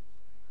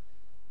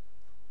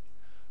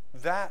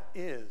 That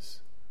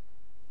is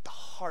the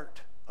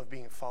heart of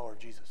being a follower of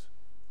Jesus.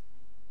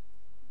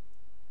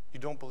 You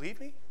don't believe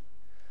me?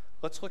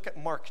 Let's look at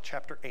Mark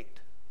chapter 8.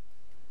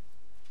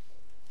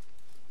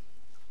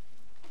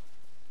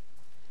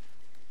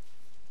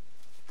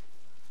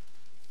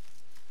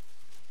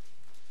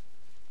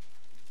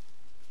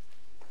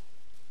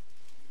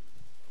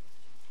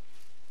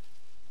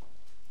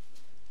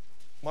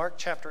 Mark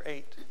chapter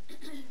 8.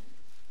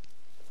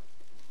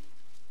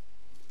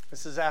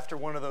 This is after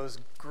one of those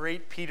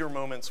great Peter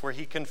moments where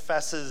he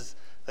confesses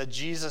that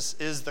Jesus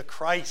is the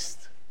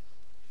Christ.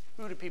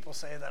 Who do people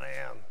say that I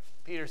am?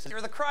 Peter says,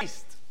 you're the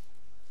Christ.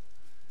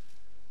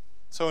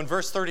 So in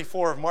verse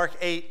 34 of Mark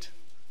 8,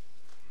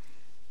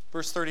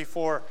 verse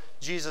 34,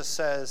 Jesus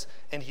says,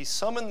 and he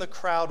summoned the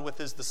crowd with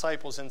his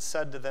disciples and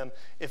said to them,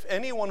 if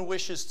anyone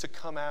wishes to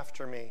come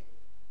after me,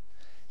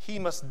 he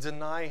must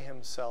deny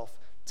himself,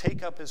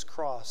 take up his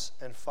cross,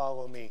 and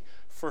follow me.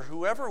 For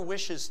whoever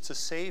wishes to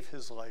save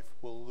his life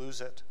will lose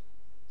it.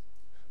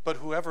 But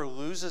whoever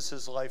loses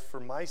his life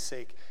for my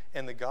sake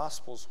and the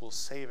gospel's will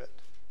save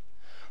it.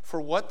 For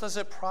what does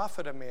it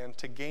profit a man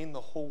to gain the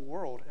whole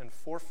world and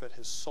forfeit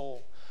his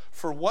soul?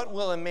 For what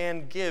will a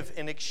man give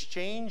in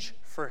exchange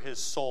for his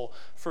soul?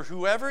 For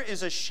whoever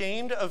is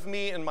ashamed of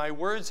me and my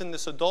words in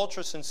this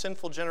adulterous and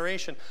sinful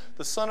generation,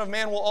 the Son of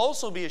Man will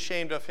also be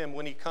ashamed of him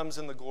when he comes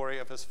in the glory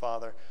of his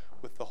Father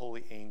with the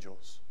holy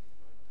angels.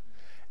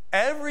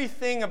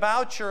 Everything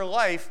about your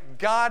life,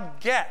 God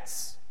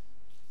gets.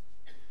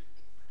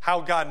 How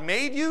God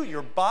made you,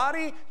 your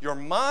body, your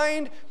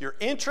mind, your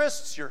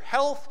interests, your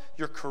health,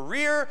 your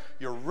career,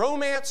 your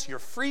romance, your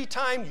free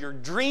time, your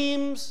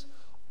dreams,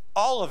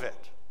 all of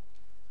it.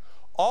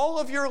 All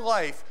of your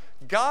life,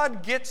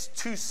 God gets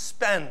to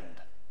spend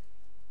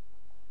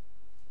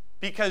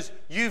because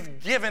you've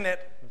given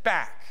it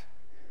back.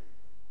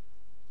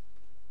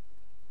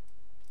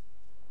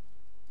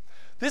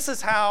 This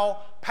is how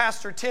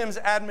Pastor Tim's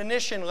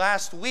admonition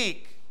last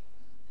week,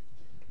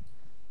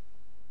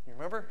 you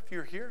remember if you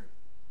were here?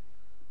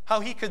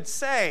 How he could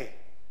say,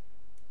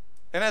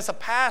 and as a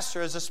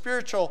pastor, as a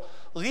spiritual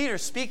leader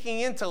speaking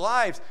into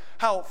lives,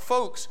 how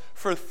folks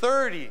for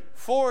 30,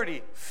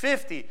 40,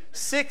 50,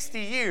 60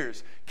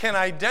 years can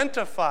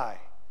identify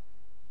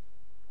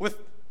with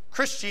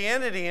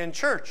Christianity and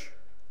church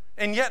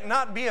and yet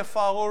not be a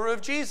follower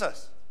of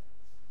Jesus.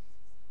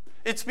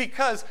 It's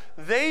because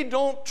they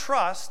don't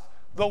trust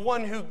the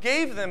one who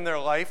gave them their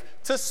life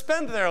to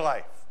spend their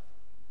life.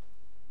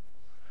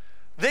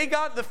 They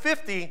got the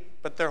 50,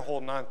 but they're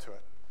holding on to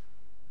it.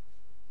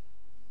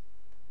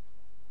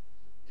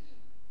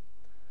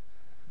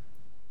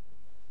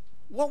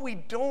 What we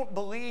don't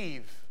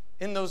believe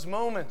in those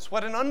moments,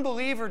 what an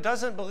unbeliever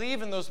doesn't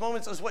believe in those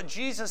moments is what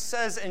Jesus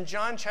says in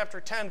John chapter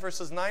 10,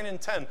 verses 9 and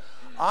 10.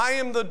 I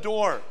am the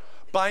door.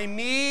 By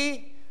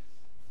me,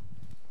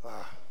 you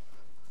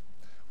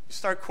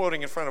start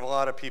quoting in front of a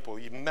lot of people,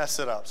 you mess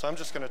it up. So I'm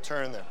just going to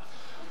turn there.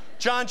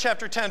 John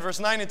chapter 10, verse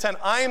 9 and 10.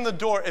 I am the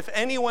door. If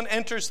anyone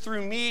enters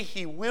through me,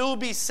 he will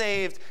be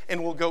saved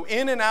and will go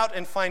in and out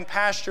and find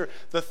pasture.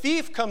 The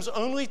thief comes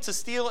only to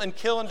steal and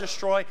kill and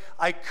destroy.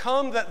 I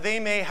come that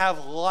they may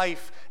have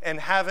life and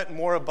have it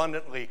more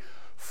abundantly.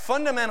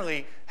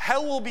 Fundamentally,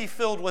 hell will be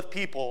filled with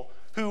people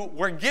who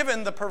were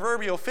given the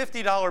proverbial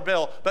 $50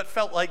 bill but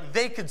felt like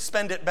they could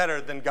spend it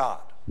better than God.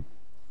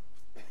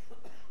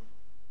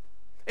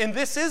 And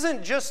this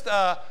isn't just,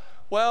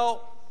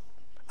 well,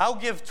 I'll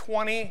give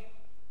 20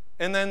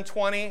 and then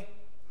 20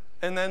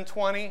 and then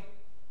 20.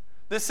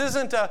 This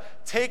isn't a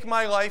take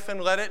my life and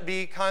let it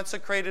be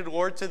consecrated,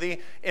 Lord, to thee,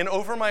 and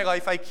over my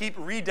life I keep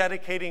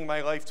rededicating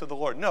my life to the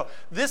Lord. No,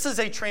 this is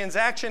a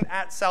transaction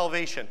at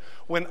salvation.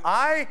 When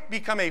I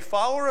become a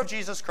follower of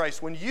Jesus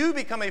Christ, when you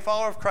become a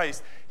follower of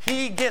Christ,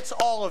 he gets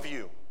all of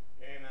you.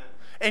 Amen.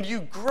 And you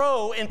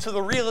grow into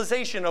the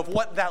realization of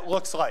what that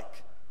looks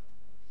like.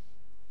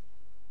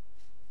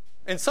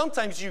 And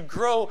sometimes you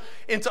grow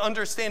into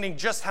understanding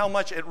just how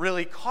much it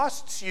really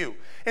costs you.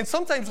 And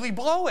sometimes we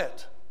blow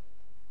it.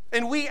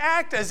 And we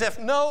act as if,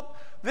 nope,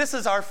 this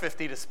is our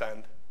 50 to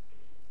spend.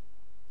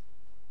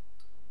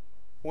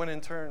 When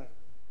in turn,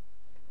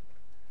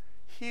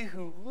 he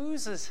who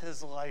loses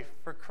his life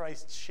for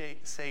Christ's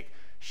sake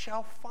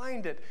shall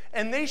find it,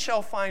 and they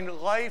shall find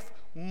life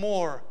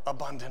more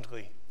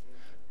abundantly.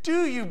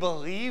 Do you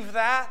believe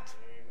that?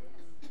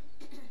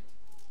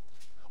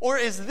 Or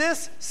is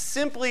this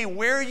simply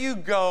where you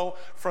go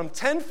from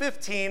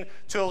 10:15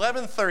 to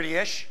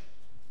 11:30-ish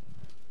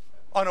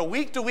on a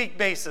week-to-week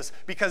basis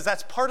because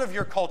that's part of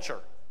your culture?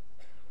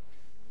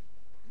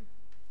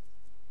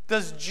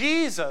 Does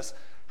Jesus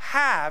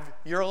have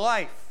your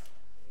life?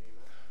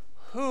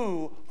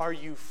 Who are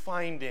you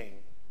finding?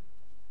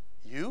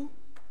 You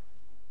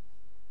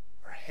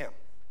or him?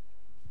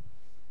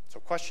 So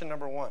question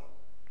number 1,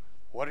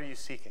 what are you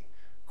seeking?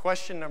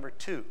 Question number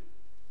 2,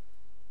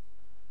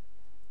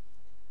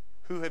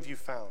 who have you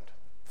found?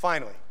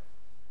 Finally,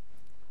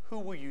 who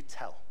will you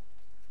tell?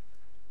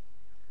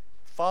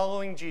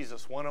 Following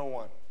Jesus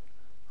 101,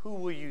 who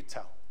will you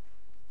tell?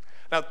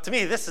 Now, to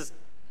me, this is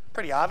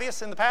pretty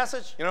obvious in the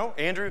passage. You know,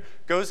 Andrew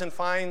goes and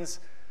finds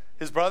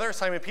his brother,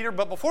 Simon Peter.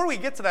 But before we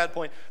get to that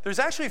point, there's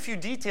actually a few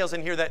details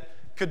in here that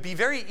could be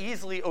very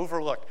easily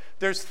overlooked.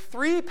 There's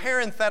 3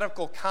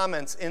 parenthetical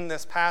comments in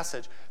this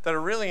passage that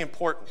are really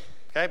important.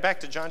 Okay, back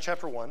to John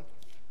chapter 1.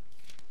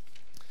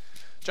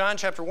 John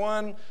chapter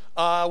 1,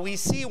 we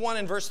see one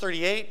in verse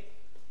 38.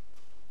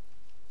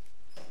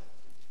 It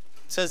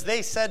says,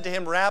 they said to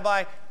him,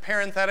 Rabbi,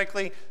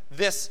 parenthetically,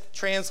 this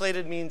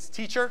translated means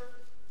teacher.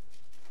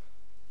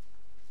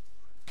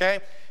 Okay,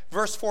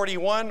 verse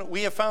 41,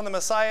 we have found the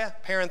Messiah,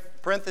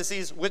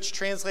 parentheses, which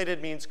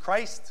translated means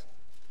Christ.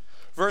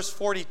 Verse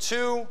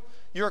 42,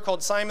 you are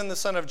called Simon, the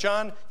son of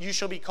John. You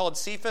shall be called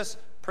Cephas,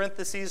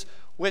 parentheses,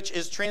 which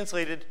is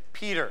translated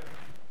Peter.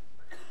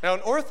 Now,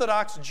 an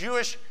Orthodox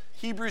Jewish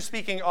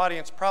Hebrew-speaking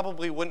audience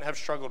probably wouldn't have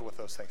struggled with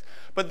those things.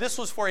 But this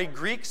was for a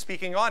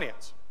Greek-speaking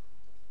audience.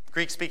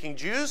 Greek-speaking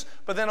Jews,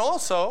 but then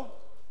also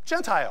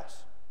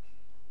Gentiles.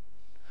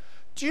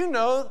 Do you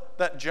know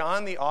that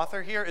John, the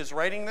author here, is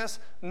writing this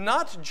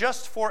not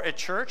just for a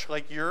church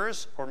like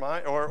yours or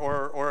mine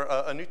or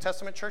a New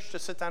Testament church to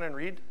sit down and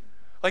read?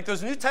 Like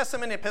those New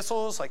Testament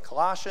epistles like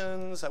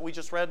Colossians that we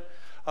just read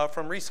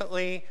from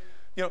recently,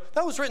 you know,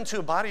 that was written to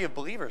a body of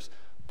believers.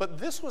 But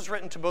this was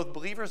written to both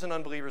believers and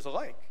unbelievers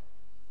alike.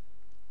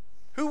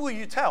 Who will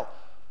you tell?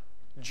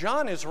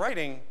 John is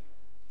writing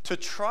to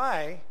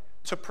try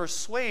to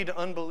persuade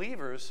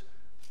unbelievers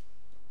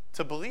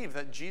to believe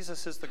that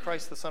Jesus is the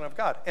Christ, the Son of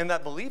God, and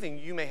that believing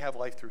you may have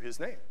life through his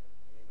name.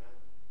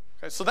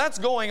 Okay, so that's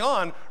going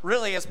on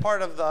really as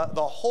part of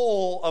the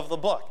whole of the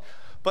book.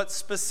 But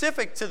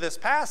specific to this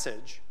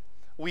passage,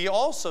 we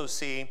also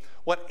see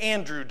what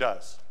Andrew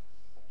does.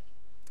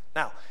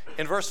 Now,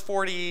 in verse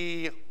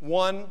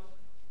 41,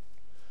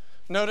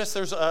 notice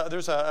there's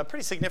a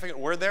pretty significant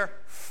word there.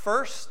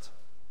 First,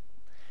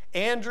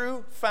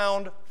 Andrew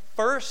found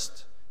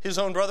first his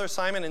own brother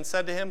Simon and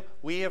said to him,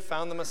 we have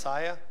found the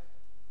Messiah.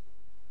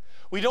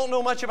 We don't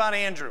know much about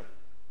Andrew.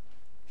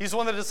 He's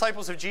one of the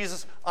disciples of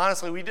Jesus.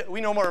 Honestly,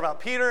 we know more about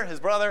Peter, his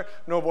brother,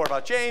 know more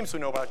about James, we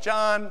know about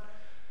John.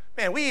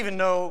 Man, we even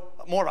know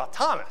more about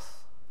Thomas.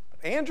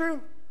 But Andrew,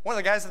 one of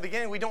the guys at the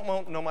beginning, we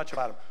don't know much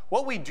about him.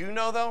 What we do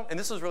know, though, and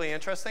this is really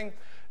interesting,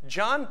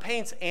 John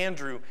paints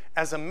Andrew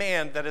as a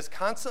man that is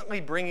constantly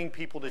bringing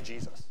people to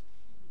Jesus.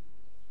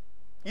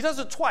 He does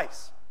it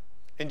twice.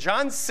 In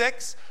John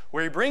 6,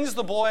 where he brings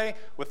the boy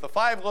with the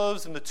 5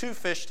 loaves and the 2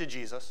 fish to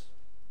Jesus.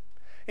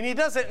 And he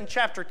does it in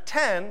chapter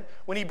 10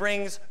 when he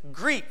brings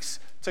Greeks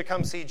to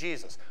come see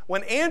Jesus.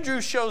 When Andrew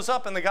shows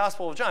up in the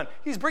Gospel of John,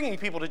 he's bringing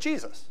people to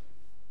Jesus,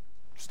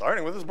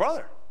 starting with his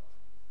brother.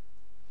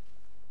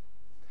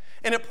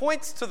 And it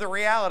points to the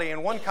reality,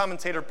 and one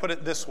commentator put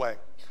it this way: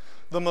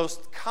 the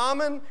most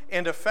common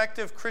and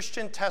effective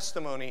Christian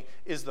testimony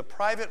is the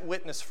private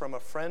witness from a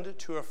friend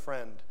to a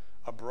friend,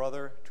 a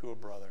brother to a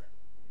brother.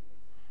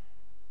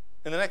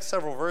 In the next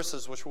several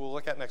verses, which we'll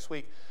look at next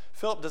week,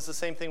 Philip does the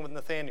same thing with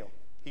Nathanael.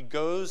 He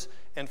goes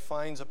and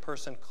finds a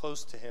person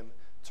close to him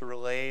to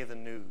relay the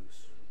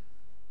news.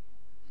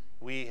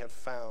 We have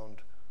found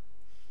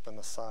the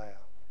Messiah.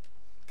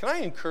 Can I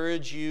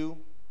encourage you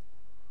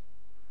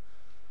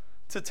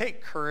to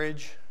take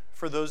courage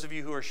for those of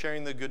you who are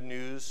sharing the good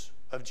news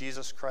of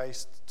Jesus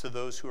Christ to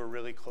those who are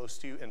really close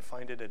to you and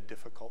find it a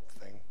difficult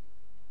thing?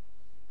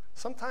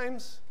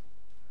 Sometimes,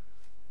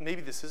 maybe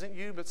this isn't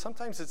you, but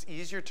sometimes it's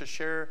easier to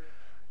share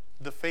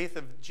the faith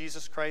of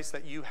Jesus Christ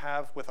that you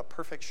have with a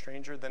perfect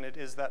stranger than it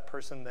is that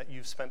person that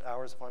you've spent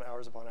hours upon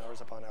hours upon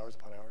hours upon hours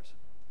upon hours.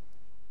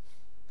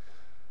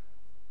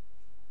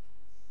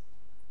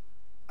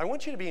 I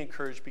want you to be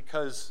encouraged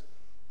because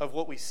of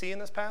what we see in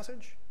this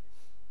passage,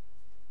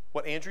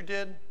 what Andrew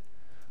did,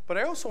 but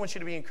I also want you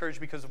to be encouraged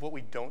because of what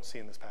we don't see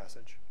in this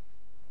passage.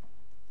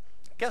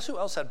 Guess who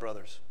else had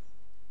brothers?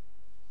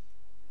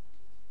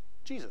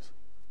 Jesus.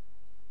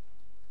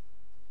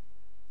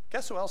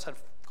 Guess who else had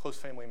close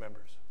family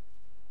members?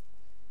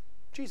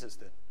 Jesus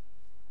did.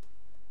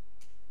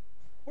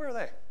 Where are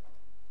they?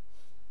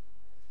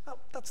 Oh,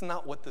 that's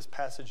not what this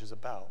passage is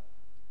about.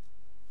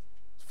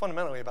 It's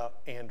fundamentally about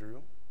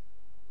Andrew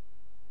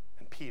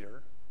and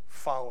Peter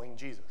following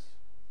Jesus,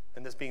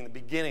 and this being the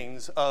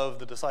beginnings of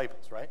the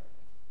disciples, right?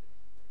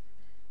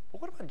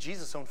 But what about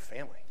Jesus' own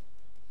family?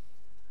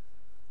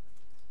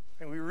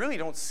 I mean, we really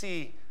don't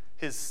see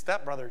his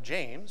stepbrother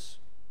James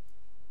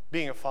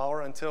being a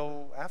follower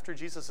until after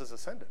Jesus has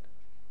ascended.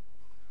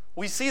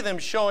 We see them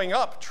showing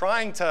up,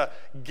 trying to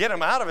get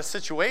him out of a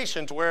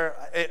situation to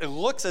where it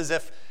looks as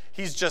if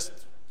he's just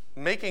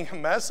making a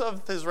mess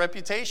of his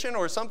reputation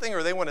or something,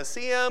 or they want to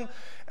see him.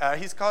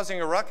 He's causing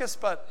a ruckus.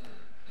 But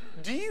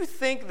do you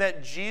think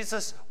that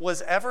Jesus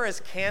was ever as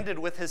candid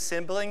with his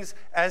siblings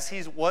as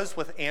he was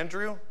with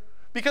Andrew?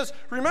 Because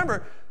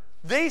remember,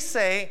 they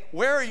say,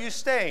 "Where are you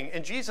staying?"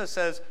 And Jesus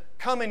says,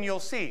 "Come and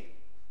you'll see."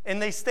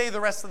 And they stay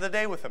the rest of the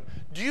day with him.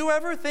 Do you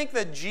ever think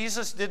that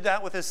Jesus did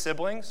that with his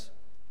siblings?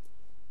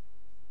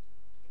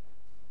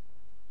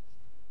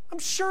 I'm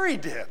sure he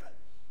did.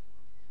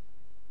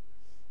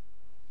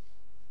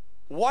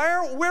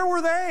 Where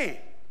were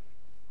they?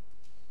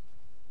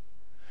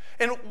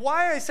 And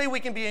why I say we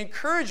can be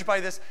encouraged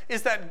by this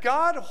is that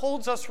God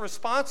holds us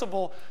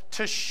responsible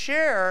to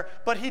share,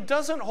 but he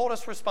doesn't hold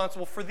us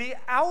responsible for the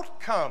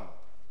outcome.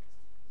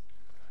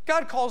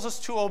 God calls us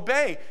to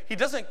obey. He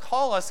doesn't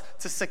call us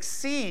to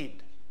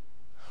succeed.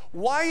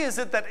 Why is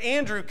it that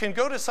Andrew can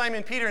go to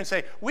Simon Peter and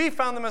say, "We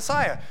found the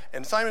Messiah,"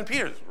 and Simon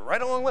Peter's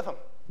right along with him?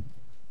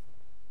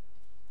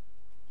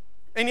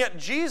 And yet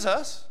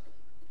Jesus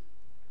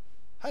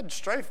had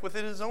strife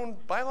within his own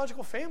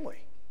biological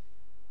family.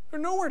 They're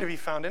nowhere to be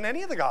found in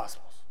any of the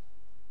Gospels.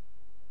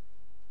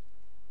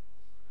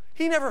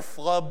 He never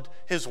flubbed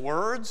his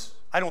words,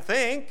 I don't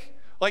think.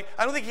 I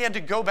don't think he had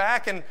to go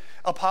back and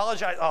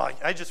apologize. "Oh,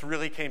 I just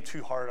really came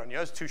too hard on you.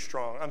 I was too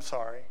strong. I'm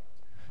sorry."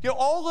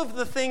 All of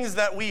the things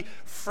that we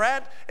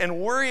fret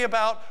and worry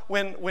about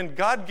when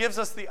God gives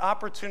us the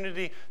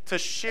opportunity to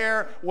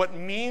share what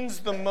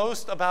means the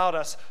most about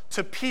us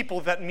to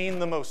people that mean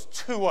the most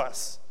to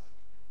us.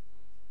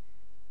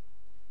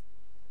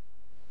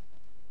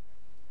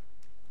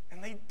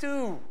 And they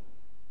do.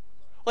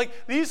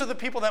 These are the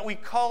people that we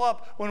call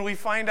up when we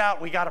find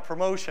out we got a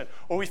promotion,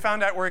 or we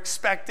found out we're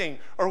expecting,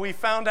 or we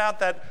found out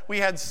that we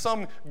had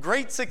some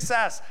great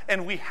success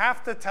and we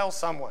have to tell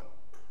someone.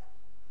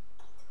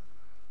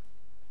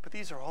 But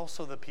these are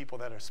also the people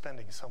that are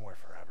spending somewhere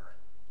forever.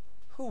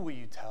 Who will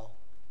you tell?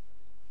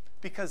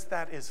 Because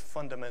that is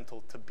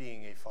fundamental to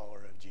being a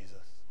follower of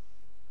Jesus.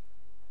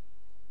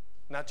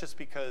 Not just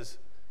because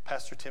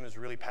Pastor Tim is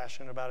really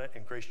passionate about it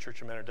and Grace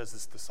Church of Mentor does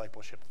this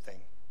discipleship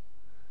thing,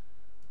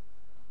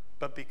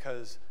 but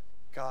because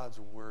God's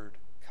word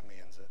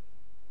commands it.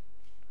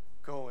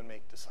 Go and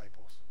make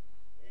disciples.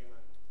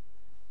 Amen.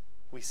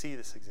 We see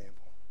this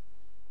example.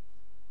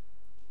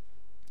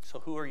 So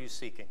who are you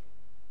seeking?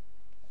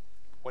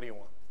 What do you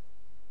want?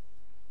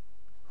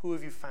 Who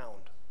have you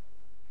found?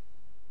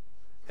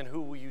 And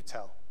who will you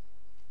tell?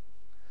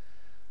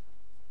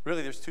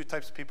 Really, there's two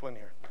types of people in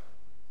here.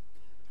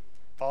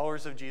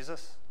 Followers of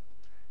Jesus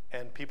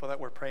and people that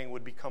we're praying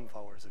would become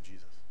followers of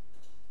Jesus.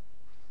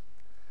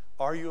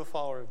 Are you a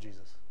follower of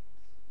Jesus?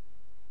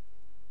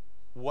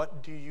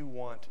 What do you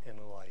want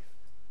in life?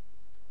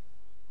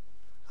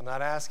 I'm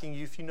not asking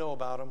you if you know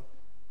about him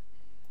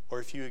or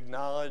if you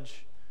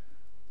acknowledge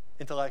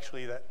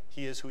intellectually that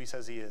he is who he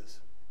says he is.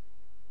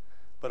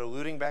 But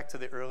alluding back to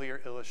the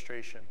earlier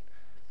illustration,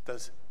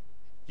 does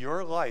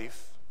your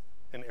life,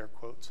 in air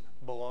quotes,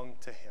 belong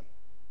to him?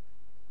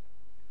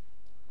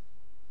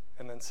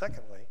 And then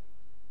secondly,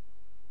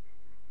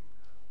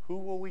 who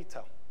will we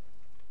tell?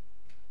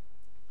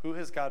 Who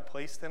has God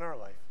placed in our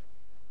life?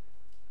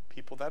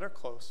 People that are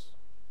close,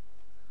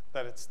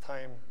 that it's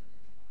time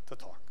to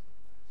talk.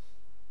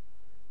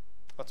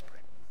 Let's pray.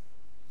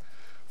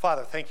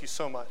 Father, thank you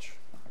so much.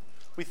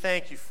 We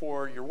thank you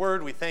for your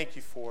word. We thank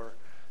you for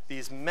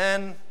these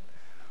men.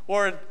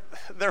 Lord,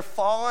 they're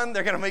fallen.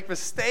 They're going to make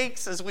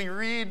mistakes as we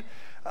read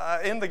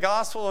in the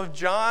Gospel of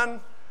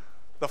John,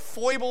 the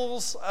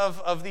foibles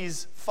of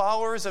these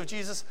followers of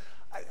Jesus.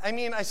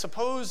 I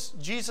suppose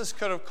Jesus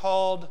could have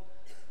called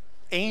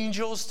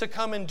angels to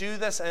come and do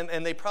this,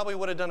 and they probably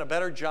would have done a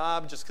better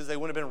job just because they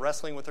wouldn't have been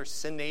wrestling with their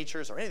sin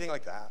natures or anything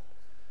like that.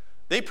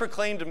 They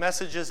proclaimed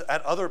messages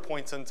at other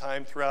points in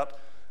time throughout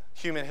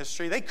human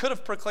history. They could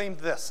have proclaimed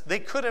this. They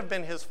could have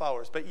been his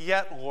followers. But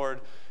yet,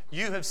 Lord,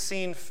 you have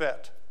seen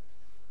fit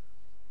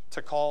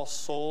to call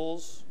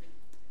souls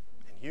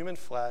in human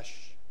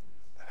flesh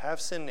that have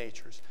sin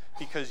natures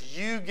because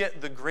you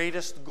get the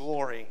greatest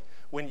glory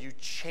when you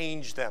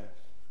change them.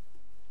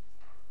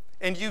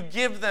 And you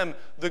give them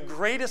the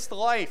greatest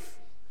life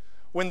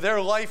when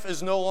their life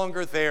is no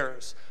longer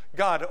theirs.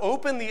 God,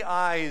 open the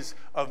eyes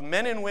of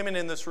men and women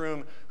in this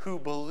room who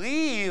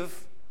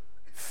believe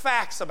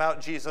facts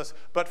about Jesus,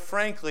 but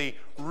frankly,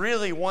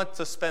 really want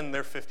to spend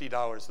their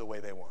 $50 the way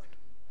they want.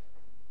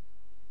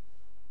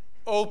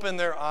 Open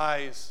their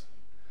eyes.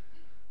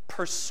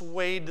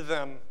 Persuade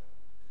them.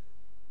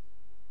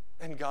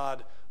 And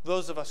God,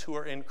 those of us who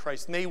are in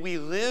Christ, may we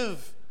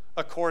live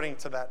according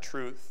to that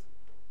truth.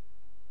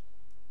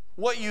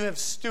 what you have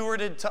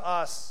stewarded to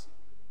us,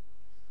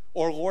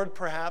 or Lord,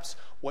 perhaps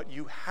what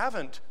you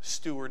haven't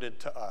stewarded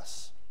to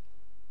us.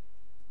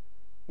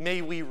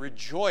 May we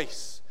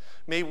rejoice.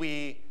 May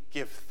we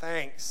give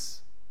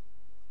thanks.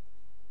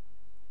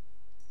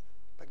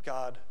 But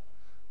God,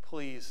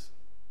 please,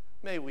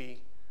 may we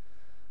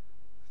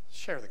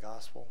share the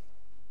gospel.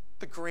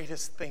 The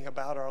greatest thing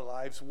about our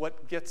lives,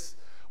 what gives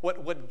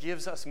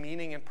us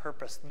meaning and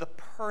purpose, the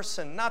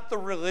person, not the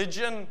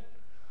religion,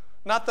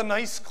 not the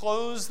nice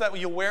clothes that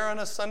you wear on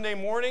a Sunday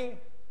morning.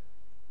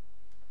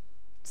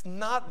 It's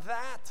not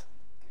that.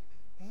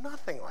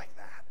 Nothing like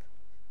that.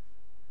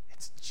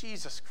 It's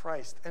Jesus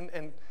Christ.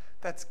 And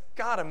that's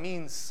got to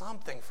mean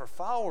something for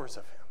followers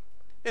of him.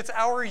 It's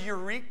our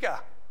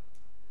eureka.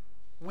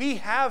 We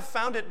have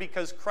found it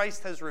because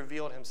Christ has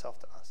revealed himself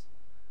to us.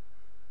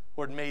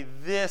 Lord, may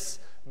this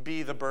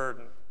be the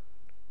burden.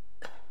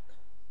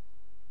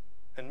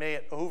 And may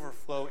it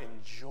overflow in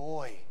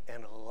joy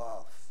and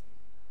love.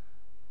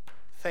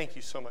 Thank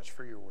you so much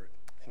for your word.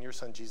 In your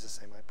Son Jesus'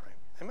 name I pray.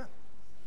 Amen.